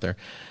Church out there.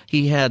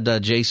 He had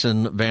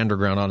Jason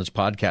Vanderground on his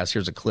podcast.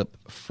 Here's a clip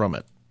from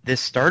it. This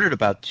started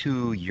about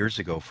 2 years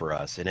ago for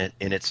us, and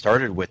it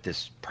started with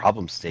this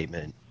problem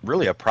statement,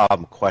 really a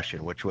problem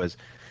question, which was,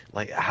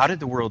 like, how did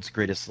the world's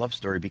greatest love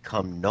story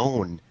become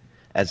known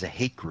as a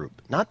hate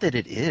group? Not that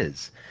it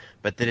is,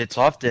 but that it's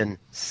often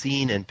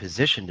seen and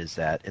positioned as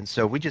that. And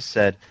so we just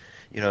said,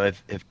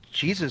 if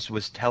Jesus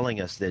was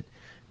telling us that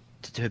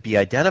to be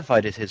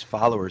identified as his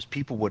followers,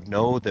 people would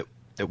know that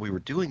we were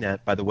doing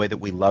that by the way that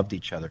we loved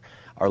each other,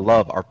 our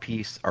love, our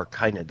peace, our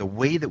kindness, the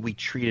way that we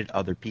treated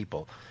other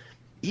people,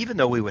 even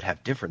though we would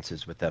have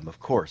differences with them, of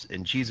course,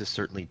 and Jesus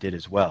certainly did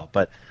as well.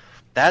 But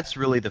that's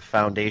really the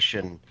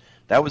foundation.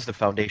 That was the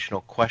foundational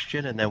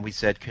question. And then we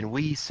said, can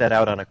we set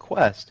out on a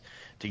quest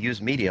to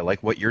use media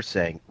like what you're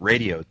saying,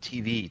 radio,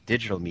 TV,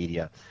 digital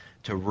media,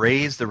 to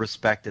raise the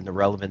respect and the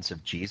relevance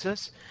of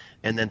Jesus,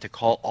 and then to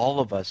call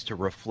all of us to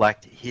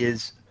reflect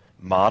his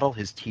model,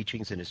 his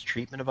teachings, and his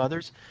treatment of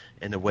others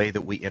in the way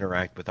that we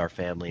interact with our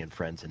family and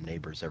friends and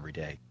neighbors every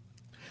day.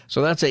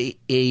 So that's a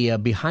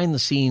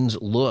behind-the-scenes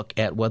look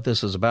at what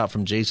this is about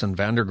from Jason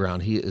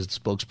Vanderground. He is the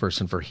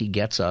spokesperson for He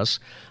Gets Us.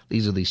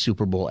 These are the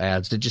Super Bowl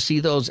ads. Did you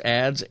see those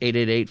ads?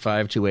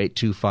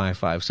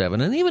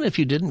 888-528-2557. And even if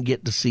you didn't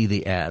get to see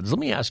the ads, let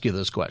me ask you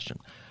this question.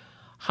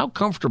 How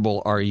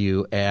comfortable are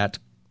you at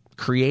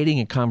creating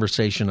a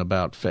conversation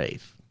about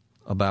faith,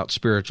 about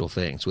spiritual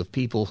things, with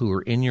people who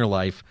are in your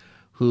life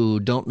who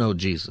don't know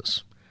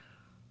Jesus?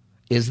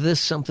 Is this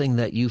something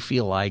that you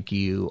feel like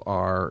you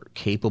are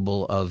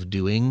capable of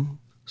doing?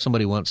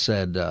 Somebody once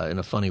said, in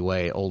a funny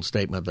way, old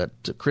statement,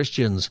 that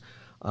Christians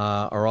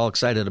are all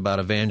excited about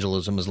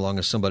evangelism as long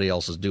as somebody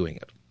else is doing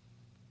it.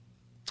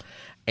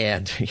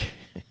 And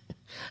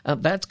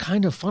that's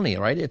kind of funny,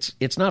 right?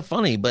 It's not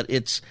funny, but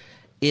it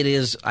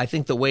is, I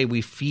think, the way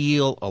we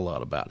feel a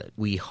lot about it.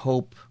 We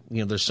hope,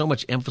 there's so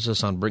much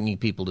emphasis on bringing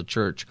people to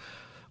church,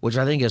 which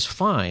I think is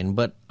fine,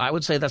 but I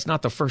would say that's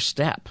not the first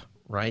step.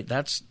 Right?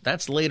 That's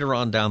later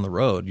on down the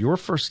road. Your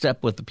first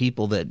step with the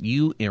people that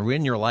you are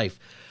in your life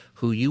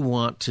who you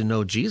want to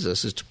know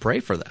Jesus is to pray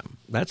for them.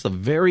 That's the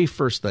very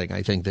first thing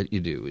I think that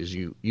you do, is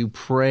you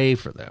pray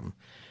for them.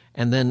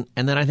 And then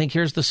I think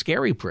here's the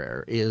scary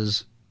prayer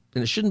is,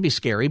 and it shouldn't be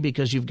scary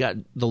because you've got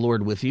the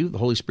Lord with you, the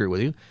Holy Spirit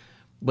with you,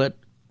 but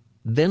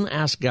then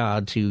ask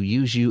God to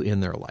use you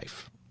in their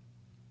life.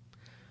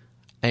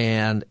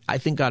 And I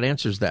think God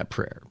answers that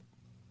prayer.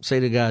 say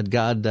to God,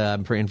 God,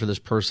 I'm praying for this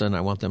person.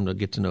 I want them to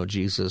get to know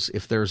Jesus.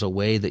 If there's a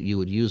way that you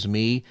would use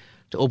me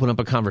to open up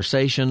a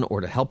conversation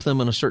or to help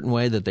them in a certain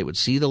way that they would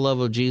see the love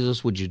of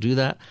Jesus, would you do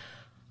that?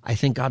 I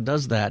think God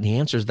does that, and he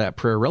answers that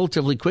prayer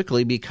relatively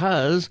quickly,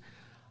 because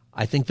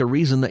I think the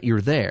reason that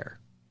you're there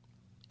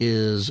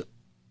is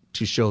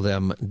to show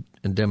them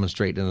and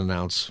demonstrate and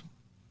announce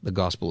the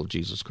gospel of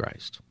Jesus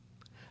Christ.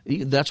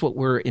 That's what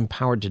we're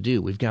empowered to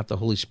do. We've got the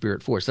Holy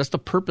Spirit for us. That's the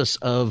purpose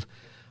of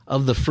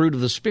the fruit of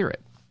the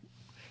Spirit.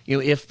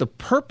 If the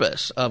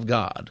purpose of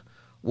God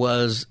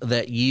was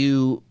that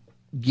you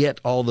get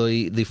all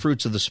the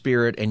fruits of the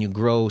Spirit and you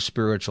grow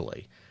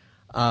spiritually,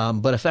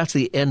 but if that's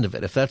the end of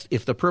it,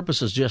 if the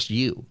purpose is just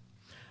you,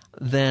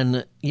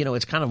 then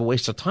it's kind of a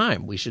waste of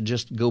time. We should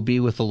just go be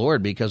with the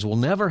Lord, because we'll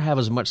never have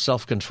as much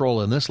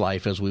self-control in this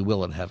life as we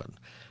will in heaven.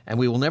 And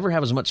we will never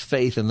have as much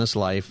faith in this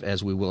life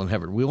as we will in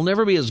heaven. We will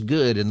never be as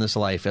good in this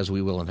life as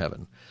we will in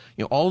heaven.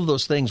 All of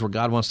those things where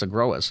God wants to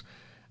grow us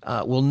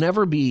will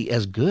never be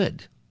as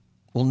good.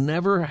 We'll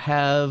never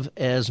have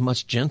as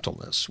much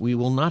gentleness. We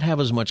will not have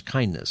as much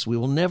kindness. We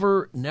will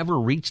never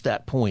reach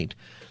that point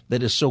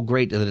that is so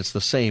great that it's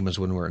the same as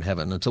when we're in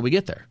heaven until we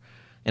get there.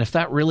 And if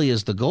that really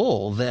is the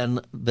goal,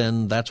 then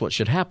that's what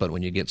should happen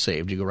when you get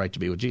saved. You go right to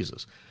be with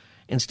Jesus.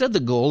 Instead, the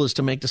goal is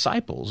to make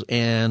disciples,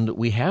 and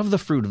we have the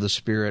fruit of the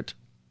Spirit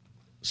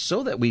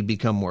so that we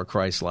become more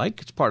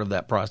Christ-like. It's part of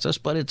that process,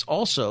 but it's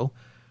also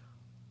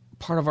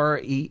part of our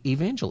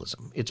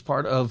evangelism. It's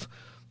part of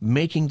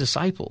making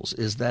disciples,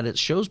 is that it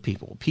shows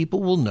people.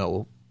 People will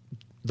know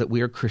that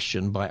we are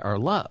Christian by our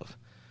love,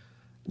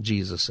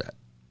 Jesus said.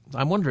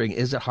 I'm wondering,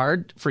 is it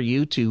hard for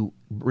you to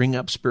bring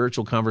up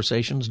spiritual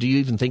conversations? Do you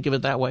even think of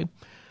it that way?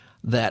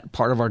 That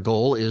part of our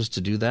goal is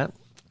to do that?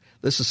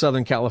 This is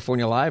Southern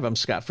California Live. I'm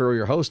Scott Furrow,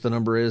 your host. The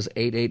number is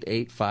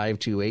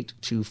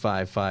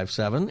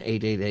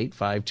 888-528-2557,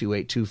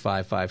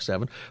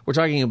 888-528-2557. We're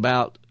talking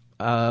about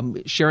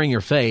sharing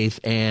your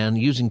faith and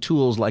using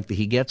tools like the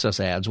He Gets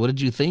Us ads. What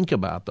did you think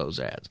about those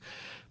ads?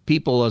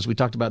 People, as we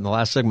talked about in the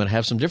last segment,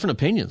 have some different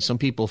opinions. Some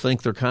people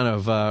think they're kind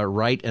of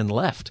right and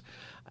left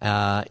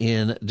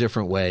in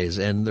different ways,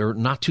 and they're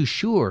not too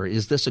sure,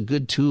 is this a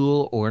good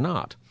tool or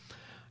not?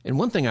 And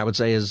one thing I would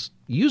say is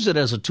use it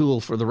as a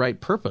tool for the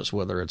right purpose,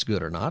 whether it's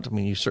good or not. I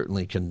mean, you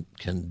certainly can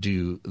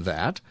do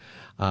that.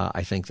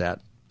 I think that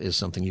is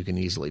something you can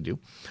easily do.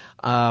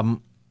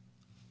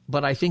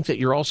 But I think that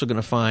you're also going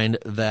to find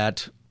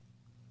that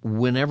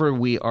whenever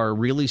we are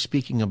really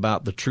speaking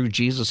about the true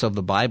Jesus of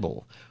the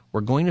Bible,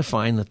 we're going to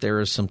find that there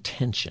is some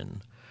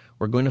tension.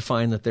 We're going to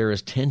find that there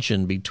is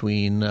tension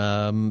between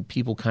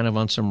people kind of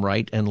on some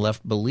right and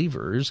left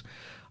believers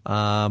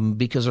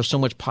because there's so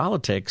much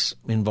politics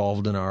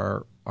involved in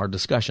our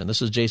discussion.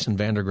 This is Jason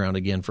Vanderground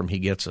again from He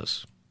Gets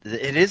Us.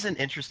 It is an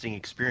interesting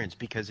experience,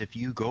 because if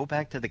you go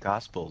back to the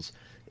Gospels,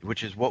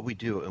 which is what we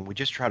do, and we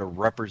just try to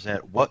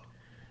represent what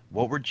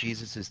were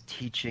Jesus'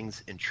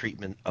 teachings and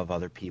treatment of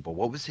other people,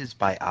 what was his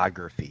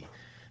biography,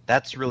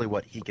 that's really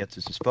what He Gets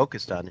Us is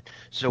focused on.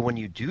 So when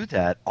you do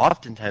that,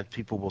 oftentimes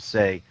people will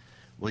say,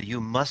 well,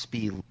 you must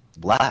be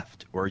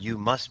left or you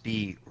must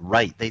be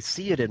right. They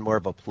see it in more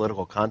of a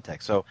political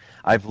context. So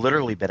I've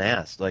literally been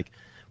asked, like,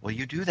 well,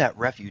 you do that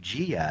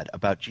refugee ad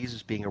about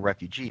Jesus being a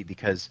refugee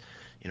because,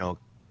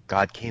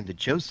 God came to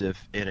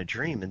Joseph in a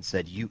dream and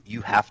said,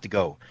 you have to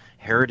go.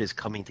 Herod is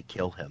coming to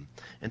kill him.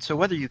 And so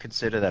whether you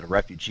consider that a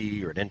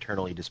refugee or an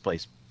internally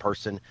displaced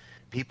person,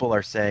 people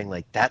are saying,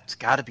 like, that's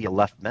got to be a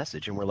left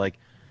message. And we're like,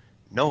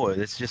 no,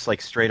 it's just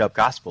like straight up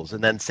Gospels.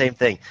 And then same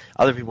thing,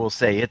 other people will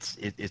say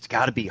it's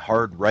got to be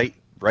hard right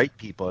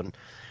people. And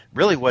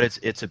really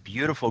it's a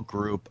beautiful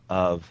group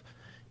of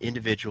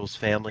individuals,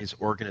 families,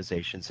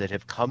 organizations that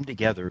have come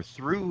together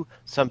through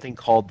something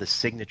called the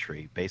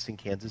Signatory, based in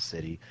Kansas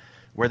City,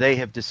 where they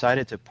have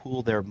decided to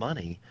pool their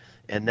money,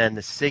 and then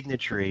the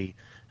Signatory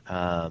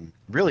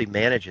really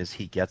manages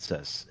He Gets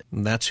Us.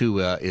 And that's who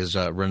is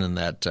running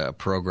that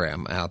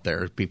program out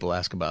there. People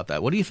ask about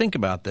that. What do you think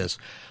about this?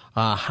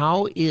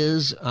 How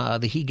is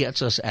the He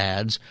Gets Us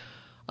ads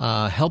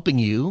helping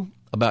you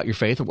about your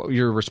faith, or what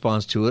your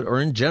response to it, or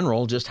in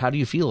general, just how do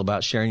you feel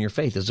about sharing your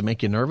faith? Does it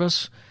make you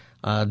nervous?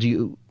 Do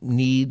you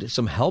need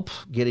some help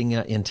getting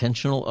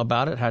intentional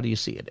about it? How do you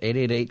see it?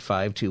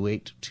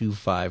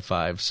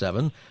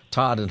 888-528-2557.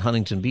 Todd in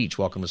Huntington Beach,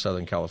 welcome to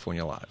Southern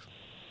California Live.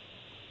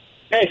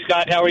 Hey,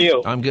 Scott, how are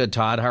you? I'm good,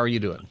 Todd. How are you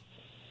doing?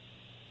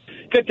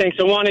 Good, thanks.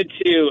 I wanted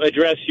to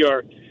address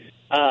your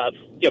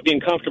being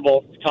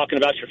comfortable talking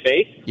about your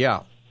faith.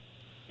 Yeah.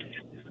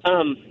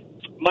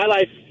 My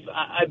life,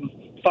 I'm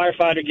a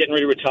firefighter getting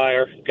ready to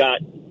retire, got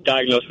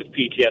diagnosed with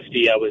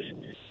PTSD. I was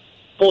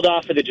pulled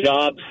off of the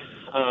job,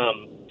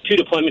 2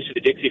 deployments to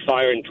the Dixie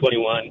Fire in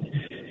 21.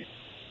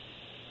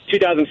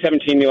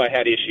 2017 knew I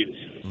had issues.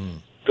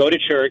 Go to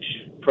church,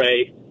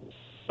 pray.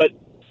 But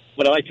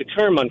what I like to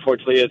term,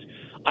 unfortunately, is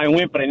I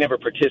went, but I never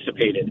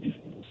participated.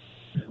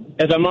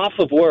 As I'm off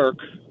of work,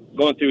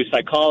 going through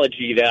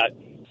psychology, and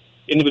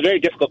it was very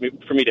difficult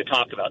for me to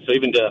talk about. So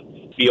even to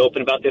be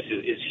open about this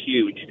is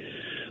huge.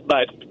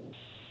 But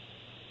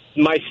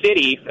my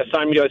city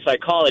assigned me to a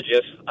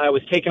psychologist. I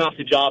was taken off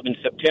the job in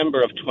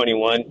September of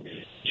 21.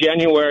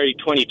 January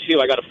 22,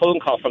 I got a phone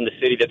call from the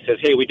city that says,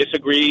 hey, we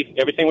disagree,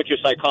 everything with your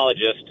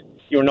psychologist.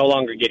 You're no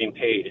longer getting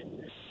paid.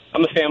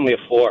 I'm a family of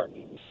 4,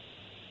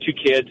 2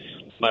 kids,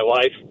 my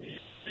wife.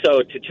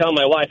 So to tell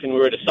my wife, and we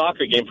were at a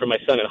soccer game for my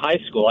son in high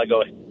school, I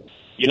go,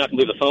 you're not going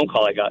to believe the phone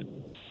call I got.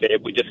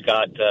 Babe, we just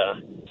got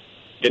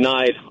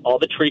denied all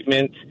the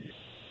treatment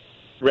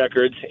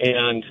records,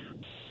 and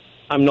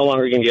I'm no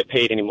longer going to get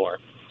paid anymore.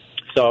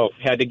 So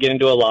had to get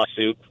into a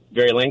lawsuit,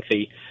 very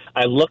lengthy.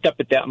 I looked up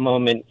at that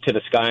moment to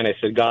the sky, and I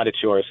said, God, it's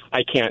yours.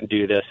 I can't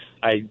do this.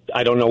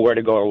 I don't know where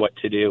to go or what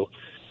to do.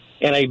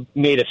 And I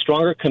made a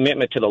stronger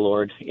commitment to the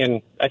Lord.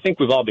 And I think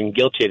we've all been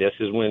guilty of this,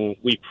 is when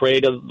we pray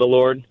to the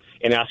Lord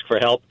and ask for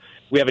help,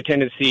 we have a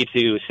tendency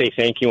to say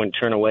thank you and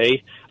turn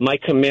away. My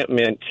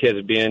commitment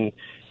has been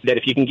that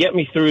if you can get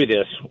me through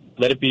this,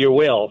 let it be your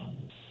will.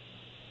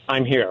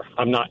 I'm here.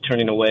 I'm not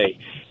turning away.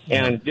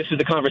 And this is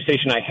the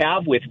conversation I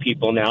have with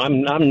people now.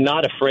 I'm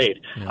not afraid.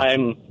 I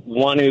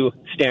want to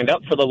stand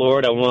up for the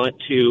Lord. I want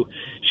to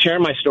share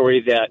my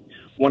story that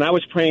when I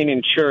was praying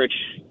in church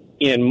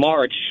in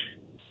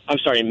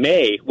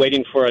May,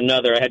 waiting for I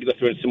had to go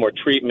through some more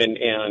treatment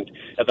and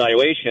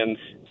evaluations,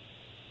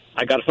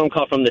 I got a phone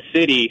call from the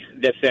city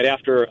that said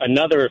after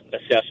another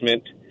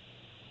assessment,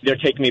 they're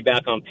taking me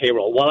back on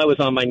payroll while I was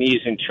on my knees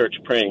in church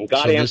praying.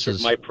 God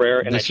answered my prayer.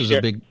 And this is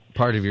a big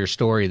part of your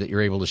story that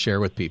you're able to share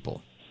with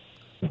people.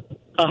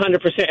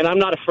 100%, and I'm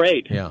not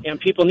afraid. Yeah. And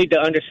people need to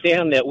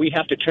understand that we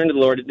have to turn to the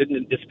Lord,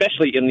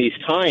 especially in these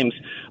times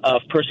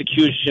of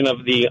persecution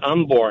of the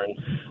unborn,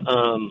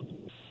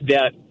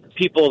 that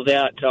people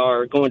that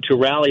are going to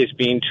rallies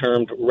being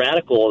termed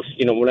radicals,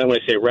 when I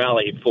say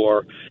rally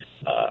for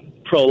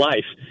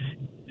pro-life,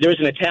 there's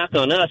an attack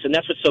on us, and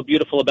that's what's so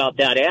beautiful about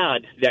that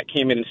ad that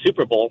came in the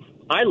Super Bowl.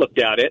 I looked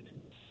at it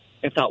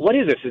and thought, what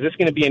is this? Is this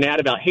going to be an ad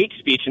about hate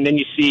speech? And then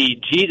you see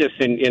Jesus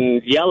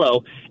in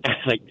yellow, and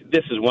it's like,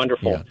 this is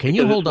wonderful. Yeah. Can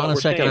you hold on a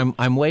second?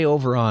 I'm way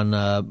over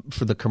on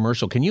for the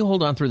commercial. Can you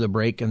hold on through the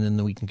break, and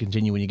then we can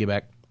continue when you get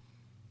back?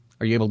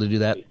 Are you able to do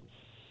that?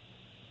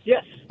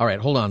 Yes. All right,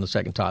 hold on a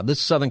second, Todd. This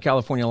is Southern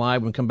California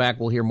Live. When we come back,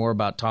 we'll hear more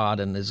about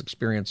Todd and his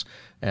experience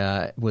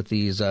with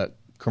these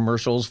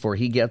commercials for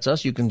He Gets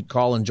Us. You can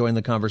call and join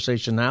the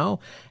conversation now,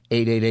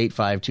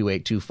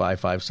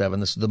 888-528-2557.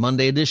 This is the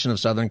Monday edition of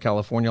Southern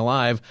California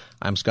Live.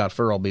 I'm Scott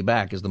Furr. I'll be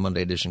back as the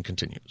Monday edition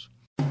continues.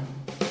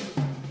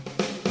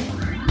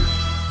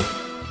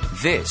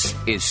 This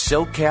is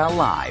SoCal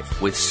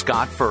Live with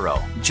Scott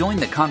Furrow. Join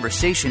the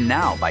conversation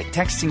now by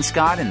texting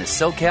Scott in the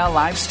SoCal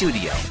Live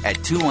studio at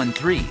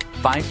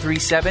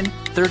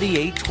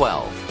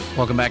 213-537-3812.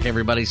 Welcome back,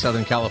 everybody.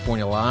 Southern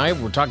California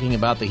Live. We're talking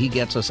about the He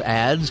Gets Us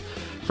ads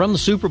from the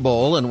Super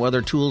Bowl and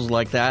whether tools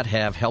like that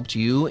have helped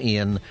you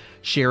in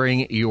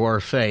sharing your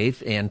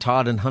faith. And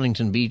Todd in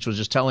Huntington Beach was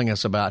just telling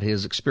us about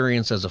his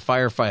experience as a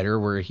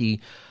firefighter where he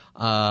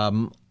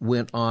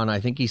went on,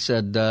 I think he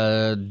said,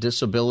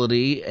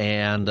 disability,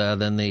 and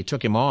then they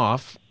took him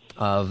off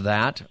of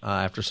that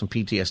after some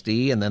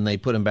PTSD, and then they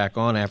put him back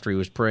on after he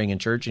was praying in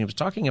church. And he was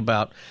talking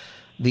about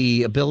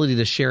the ability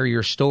to share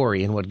your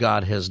story and what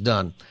God has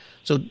done.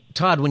 So,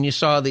 Todd, when you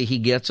saw the He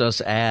Gets Us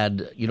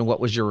ad,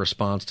 what was your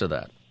response to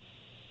that?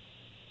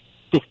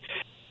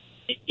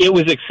 It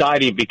was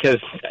exciting because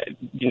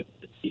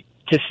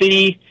to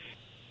see,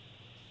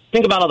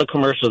 think about all the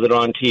commercials that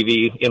are on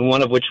TV, and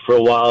one of which for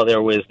a while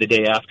there was the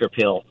Day After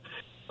pill.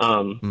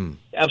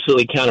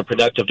 Absolutely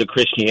counterproductive to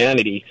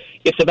Christianity.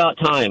 It's about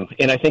time,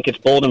 and I think it's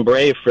bold and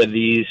brave for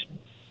these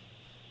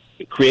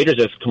creators of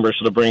this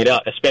commercial to bring it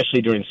out,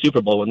 especially during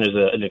Super Bowl when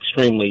there's an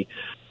extremely,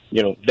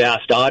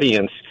 vast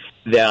audience,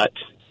 that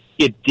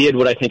it did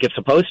what I think it's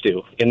supposed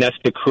to, and that's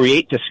to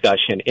create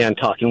discussion and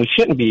talk. And we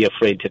shouldn't be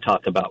afraid to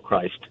talk about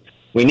Christ.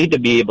 We need to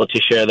be able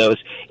to share those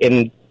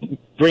and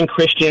bring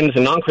Christians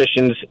and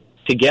non-Christians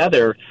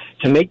together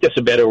to make this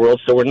a better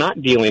world, so we're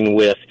not dealing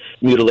with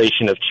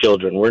mutilation of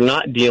children. We're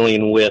not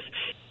dealing with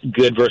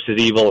good versus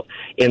evil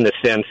in the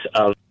sense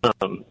of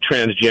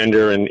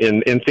transgender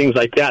and things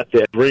like that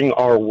bring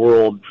our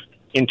world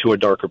into a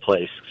darker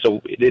place. So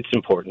it's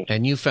important.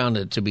 And you found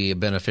it to be a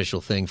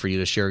beneficial thing for you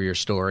to share your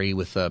story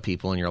with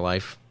people in your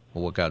life,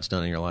 or what God's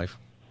done in your life?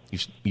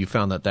 You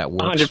found that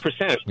works?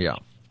 100%. Yeah.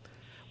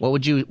 What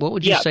would you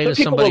say to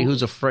somebody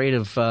who's afraid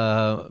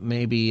of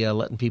maybe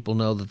letting people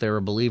know that they're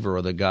a believer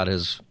or that God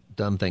has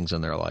done things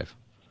in their life?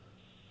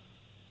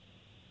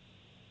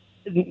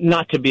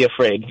 Not to be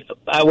afraid.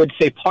 I would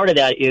say part of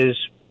that is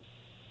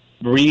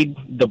read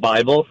the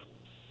Bible,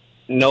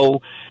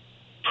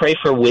 pray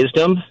for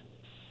wisdom,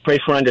 pray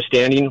for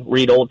understanding,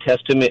 read Old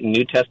Testament and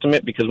New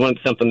Testament, because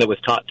something that was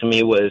taught to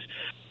me was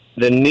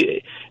the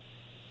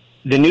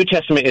New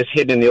Testament is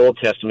hidden in the Old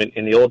Testament,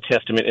 and the Old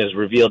Testament is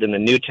revealed in the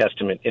New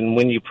Testament. And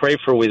when you pray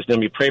for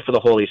wisdom, you pray for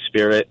the Holy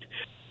Spirit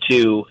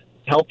to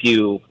help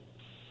you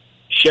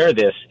share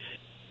this.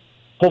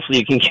 Hopefully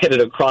you can get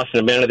it across in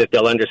a manner that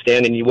they'll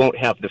understand, and you won't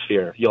have the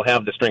fear. You'll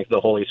have the strength of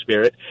the Holy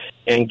Spirit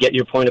and get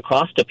your point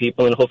across to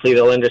people, and hopefully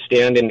they'll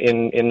understand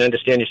and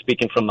understand you're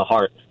speaking from the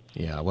heart.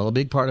 Yeah, well, a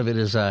big part of it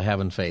is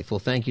having faith. Well,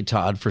 thank you,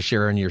 Todd, for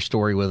sharing your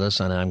story with us,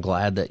 and I'm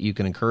glad that you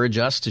can encourage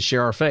us to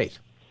share our faith.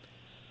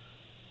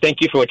 Thank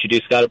you for what you do,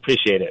 Scott.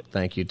 Appreciate it.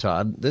 Thank you,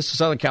 Todd. This is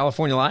Southern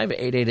California Live.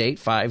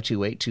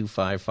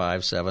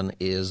 888-528-2557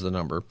 is the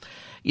number.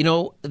 You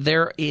know,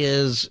 there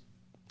is,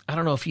 I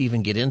don't know if you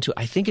even get into,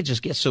 I think it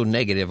just gets so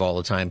negative all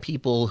the time.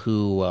 People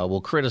who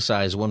will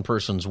criticize one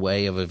person's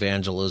way of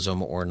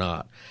evangelism or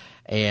not.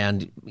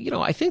 And, you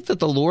know, I think that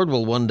the Lord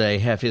will one day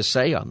have his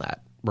say on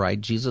that.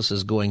 Right, Jesus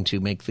is going to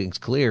make things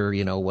clear.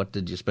 You know, what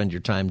did you spend your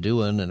time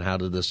doing, and how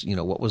did this? You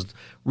know, what was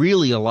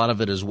really a lot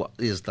of it is what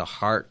is the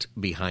heart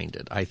behind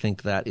it. I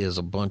think that is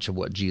a bunch of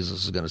what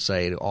Jesus is going to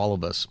say to all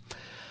of us.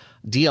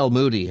 D.L.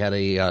 Moody had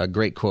a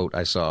great quote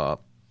I saw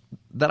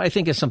that I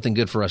think is something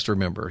good for us to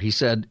remember. He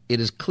said, "It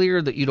is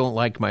clear that you don't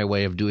like my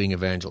way of doing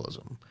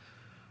evangelism."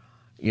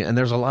 Yeah, and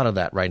there's a lot of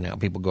that right now.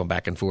 People going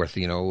back and forth,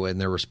 you know, in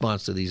their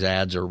response to these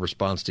ads or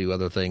response to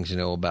other things, you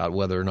know, about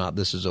whether or not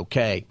this is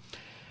okay.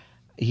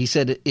 He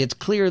said, "It's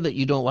clear that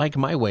you don't like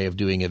my way of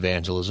doing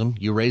evangelism.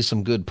 You raise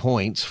some good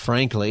points.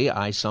 Frankly,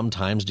 I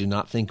sometimes do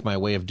not think my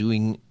way of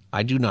doing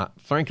I do not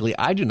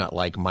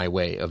like my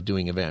way of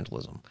doing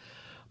evangelism.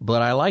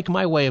 But I like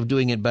my way of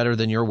doing it better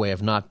than your way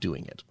of not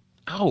doing it."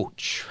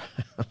 Ouch.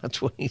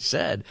 That's what he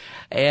said.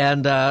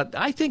 And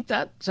I think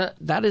that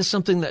is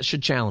something that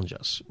should challenge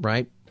us,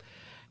 right?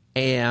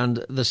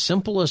 And the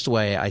simplest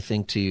way, I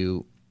think,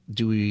 to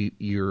do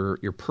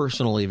your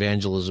personal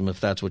evangelism, if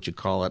that's what you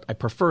call it, I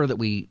prefer that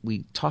we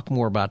talk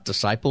more about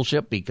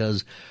discipleship,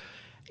 because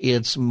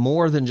it's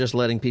more than just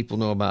letting people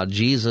know about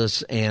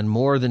Jesus and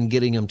more than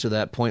getting them to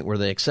that point where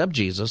they accept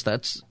Jesus.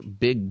 That's a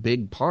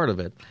big part of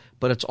it.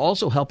 But it's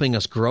also helping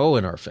us grow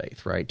in our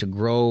faith, right? To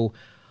grow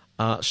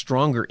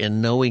stronger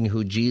in knowing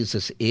who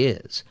Jesus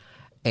is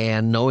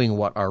and knowing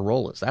what our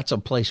role is. That's a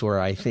place where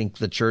I think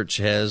the church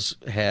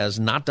has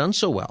not done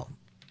so well.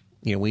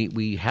 You know,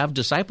 we have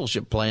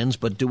discipleship plans,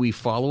 but do we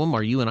follow them?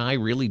 Are you and I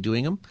really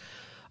doing them?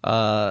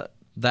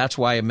 That's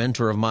why a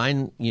mentor of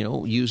mine, you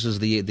know, uses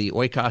the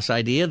oikos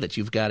idea that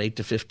you've got 8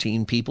 to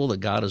 15 people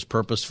that God has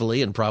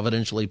purposefully and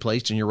providentially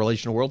placed in your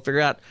relational world.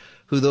 Figure out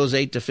who those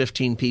 8 to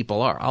 15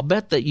 people are. I'll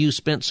bet that you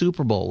spent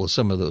Super Bowl with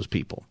some of those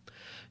people.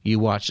 You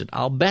watched it.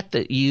 I'll bet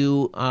that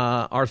you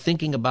are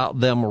thinking about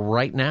them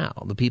right now,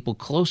 the people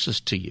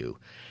closest to you.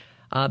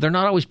 They're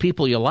not always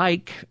people you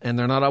like, and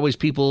they're not always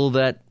people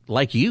that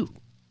like you.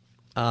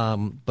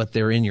 But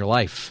they're in your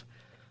life.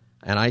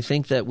 And I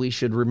think that we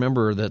should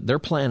remember that they're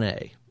plan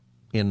A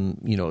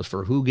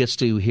for who gets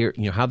to hear,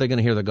 how they're going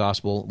to hear the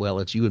gospel. Well,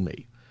 it's you and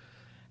me,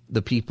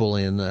 the people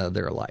in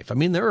their life. I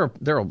mean, there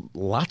are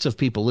lots of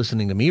people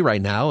listening to me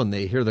right now, and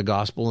they hear the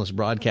gospel and it's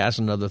broadcast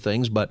and other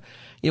things. But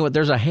you know what?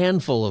 There's a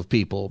handful of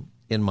people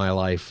in my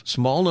life,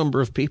 small number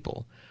of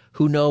people,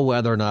 who know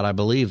whether or not I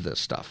believe this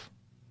stuff.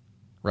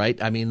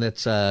 Right? I mean,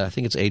 that's I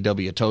think it's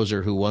A.W.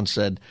 Tozer who once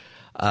said,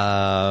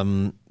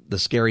 the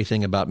scary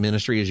thing about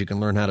ministry is you can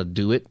learn how to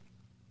do it,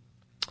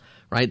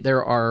 right?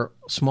 There are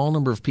a small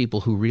number of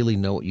people who really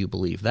know what you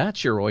believe.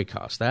 That's your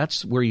oikos.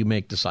 That's where you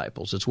make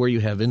disciples. It's where you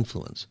have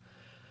influence.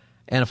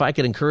 And if I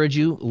could encourage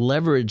you,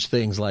 leverage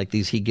things like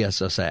these He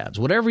Gets Us ads.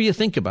 Whatever you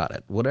think about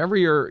it, whatever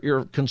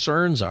your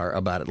concerns are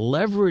about it,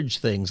 leverage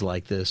things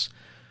like this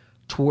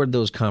toward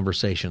those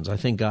conversations. I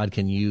think God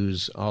can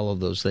use all of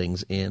those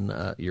things in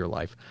your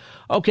life.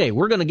 Okay,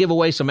 we're going to give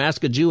away some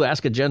Ask a Jew,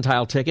 Ask a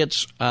Gentile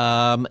tickets,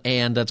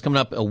 and that's coming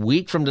up a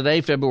week from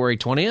today, February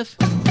 20th.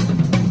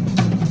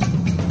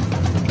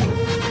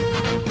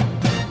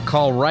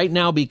 Call right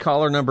now, be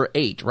caller number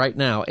 8 right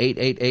now,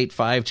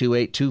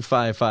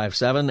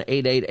 888-528-2557,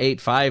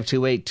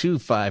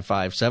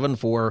 888-528-2557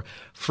 for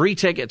free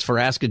tickets for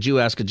Ask a Jew,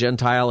 Ask a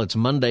Gentile. It's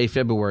Monday,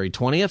 February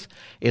 20th.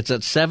 It's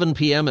at 7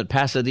 p.m. at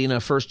Pasadena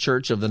First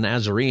Church of the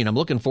Nazarene. I'm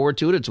looking forward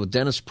to it. It's with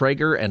Dennis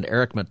Prager and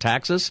Eric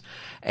Metaxas,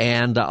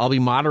 and I'll be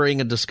moderating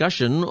a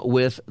discussion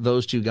with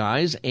those two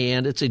guys,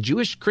 and it's a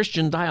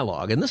Jewish-Christian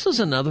dialogue. And this is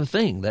another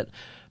thing that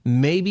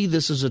maybe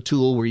this is a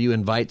tool where you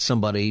invite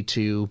somebody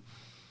to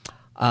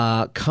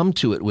come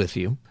to it with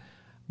you,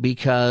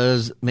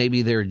 because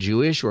maybe they're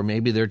Jewish, or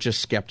maybe they're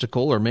just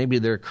skeptical, or maybe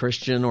they're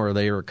Christian, or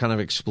they are kind of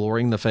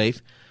exploring the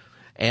faith.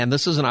 And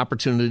this is an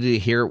opportunity to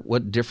hear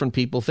what different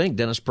people think.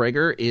 Dennis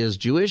Prager is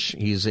Jewish.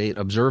 He's an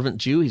observant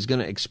Jew. He's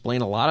going to explain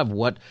a lot of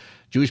what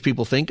Jewish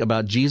people think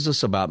about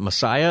Jesus, about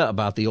Messiah,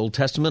 about the Old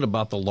Testament,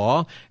 about the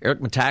law. Eric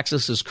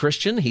Metaxas is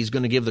Christian. He's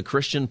going to give the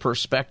Christian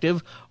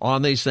perspective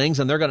on these things,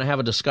 and they're going to have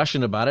a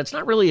discussion about it. It's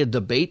not really a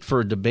debate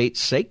for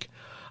debate's sake.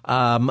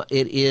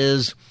 It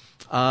is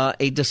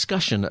a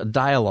discussion, a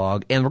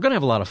dialogue, and we're going to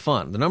have a lot of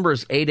fun. The number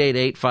is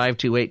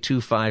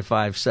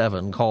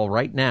 888-528-2557. Call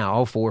right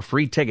now for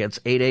free tickets,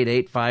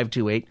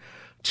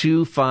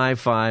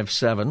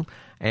 888-528-2557,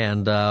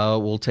 and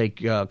we'll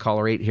take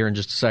caller 8 here in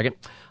just a second,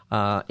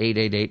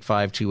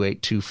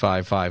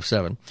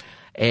 888-528-2557.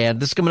 And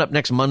this is coming up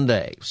next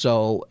Monday.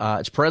 So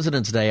it's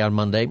President's Day on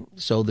Monday,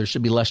 so there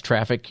should be less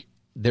traffic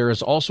There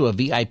is also a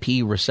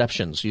VIP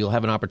reception, so you'll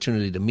have an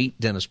opportunity to meet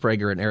Dennis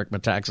Prager and Eric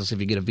Metaxas if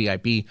you get a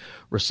VIP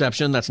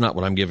reception. That's not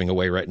what I'm giving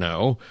away right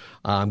now.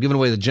 I'm giving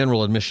away the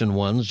general admission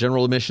ones.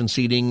 General admission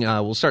seating,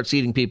 we'll start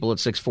seating people at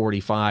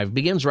 6:45.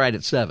 Begins right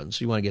at 7,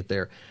 so you want to get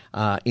there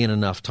in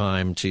enough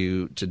time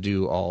to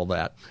do all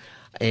that.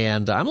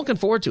 And I'm looking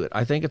forward to it.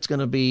 I think it's going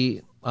to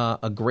be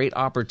a great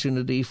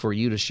opportunity for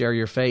you to share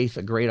your faith,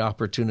 a great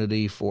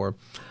opportunity for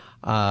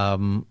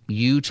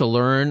you to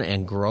learn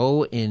and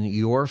grow in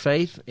your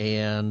faith,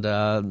 and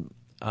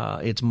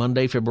it's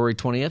Monday, February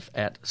 20th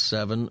at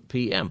 7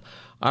 p.m.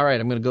 All right,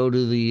 I'm going to go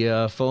to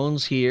the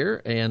phones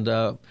here,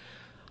 and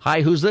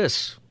hi, who's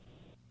this?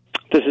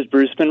 This is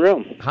Bruce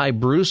Monroe. Hi,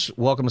 Bruce.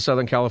 Welcome to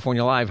Southern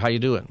California Live. How you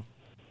doing?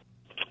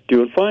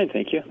 Doing fine,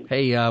 thank you.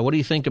 Hey, what do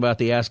you think about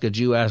the Ask a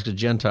Jew, Ask a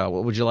Gentile?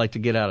 What would you like to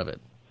get out of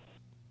it?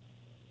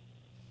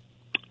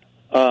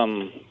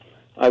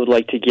 I would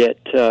like to get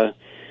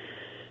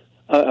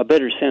a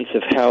better sense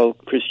of how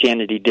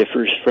Christianity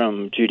differs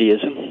from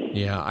Judaism.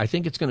 Yeah, I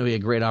think it's going to be a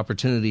great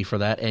opportunity for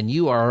that. And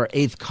you are our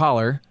 8th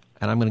caller,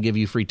 and I'm going to give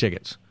you free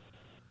tickets.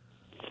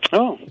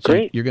 Oh,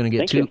 great. So you're going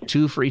to get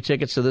two free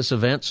tickets to this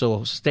event.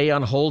 So stay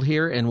on hold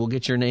here, and we'll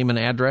get your name and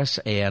address,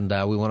 and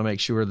we want to make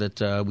sure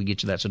that we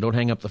get you that. So don't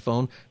hang up the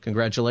phone.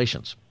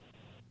 Congratulations.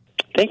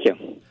 Thank you.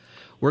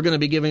 We're going to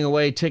be giving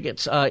away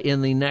tickets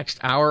in the next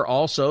hour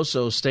also,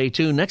 so stay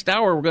tuned. Next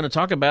hour, we're going to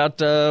talk about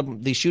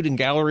the shooting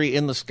gallery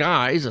in the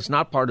skies. It's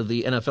not part of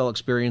the NFL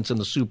Experience in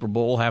the Super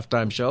Bowl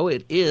halftime show.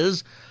 It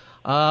is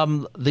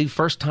the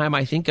first time,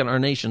 I think, in our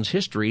nation's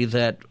history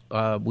that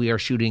we are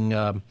shooting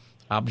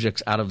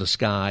objects out of the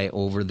sky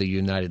over the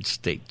United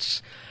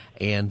States.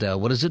 And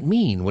what does it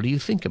mean? What do you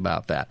think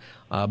about that?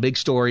 Big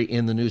story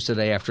in the news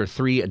today after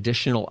 3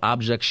 additional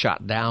objects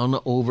shot down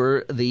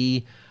over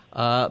the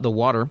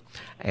water,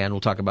 and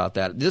we'll talk about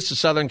that. This is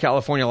Southern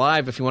California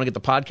Live. If you want to get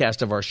the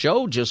podcast of our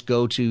show, just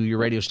go to your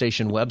radio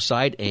station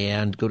website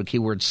and go to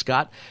keyword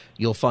Scott.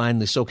 You'll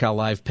find the SoCal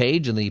Live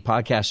page, and the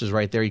podcast is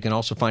right there. You can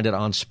also find it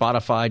on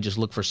Spotify. Just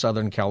look for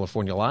Southern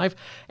California Live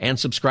and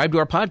subscribe to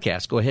our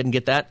podcast. Go ahead and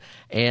get that,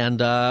 and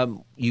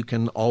you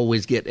can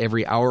always get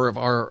every hour of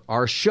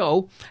our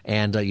show,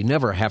 and you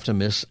never have to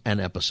miss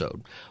an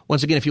episode.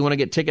 Once again, if you want to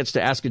get tickets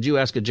to Ask a Jew,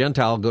 Ask a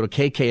Gentile, go to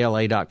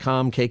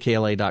kkla.com,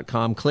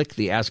 kkla.com, click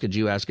the Ask a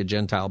Jew, Ask a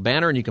Gentile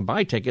banner, and you can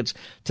buy tickets.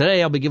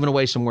 Today, I'll be giving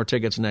away some more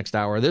tickets next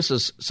hour. This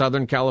is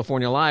Southern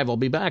California Live. I'll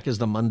be back as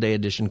the Monday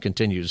edition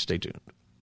continues. Stay tuned.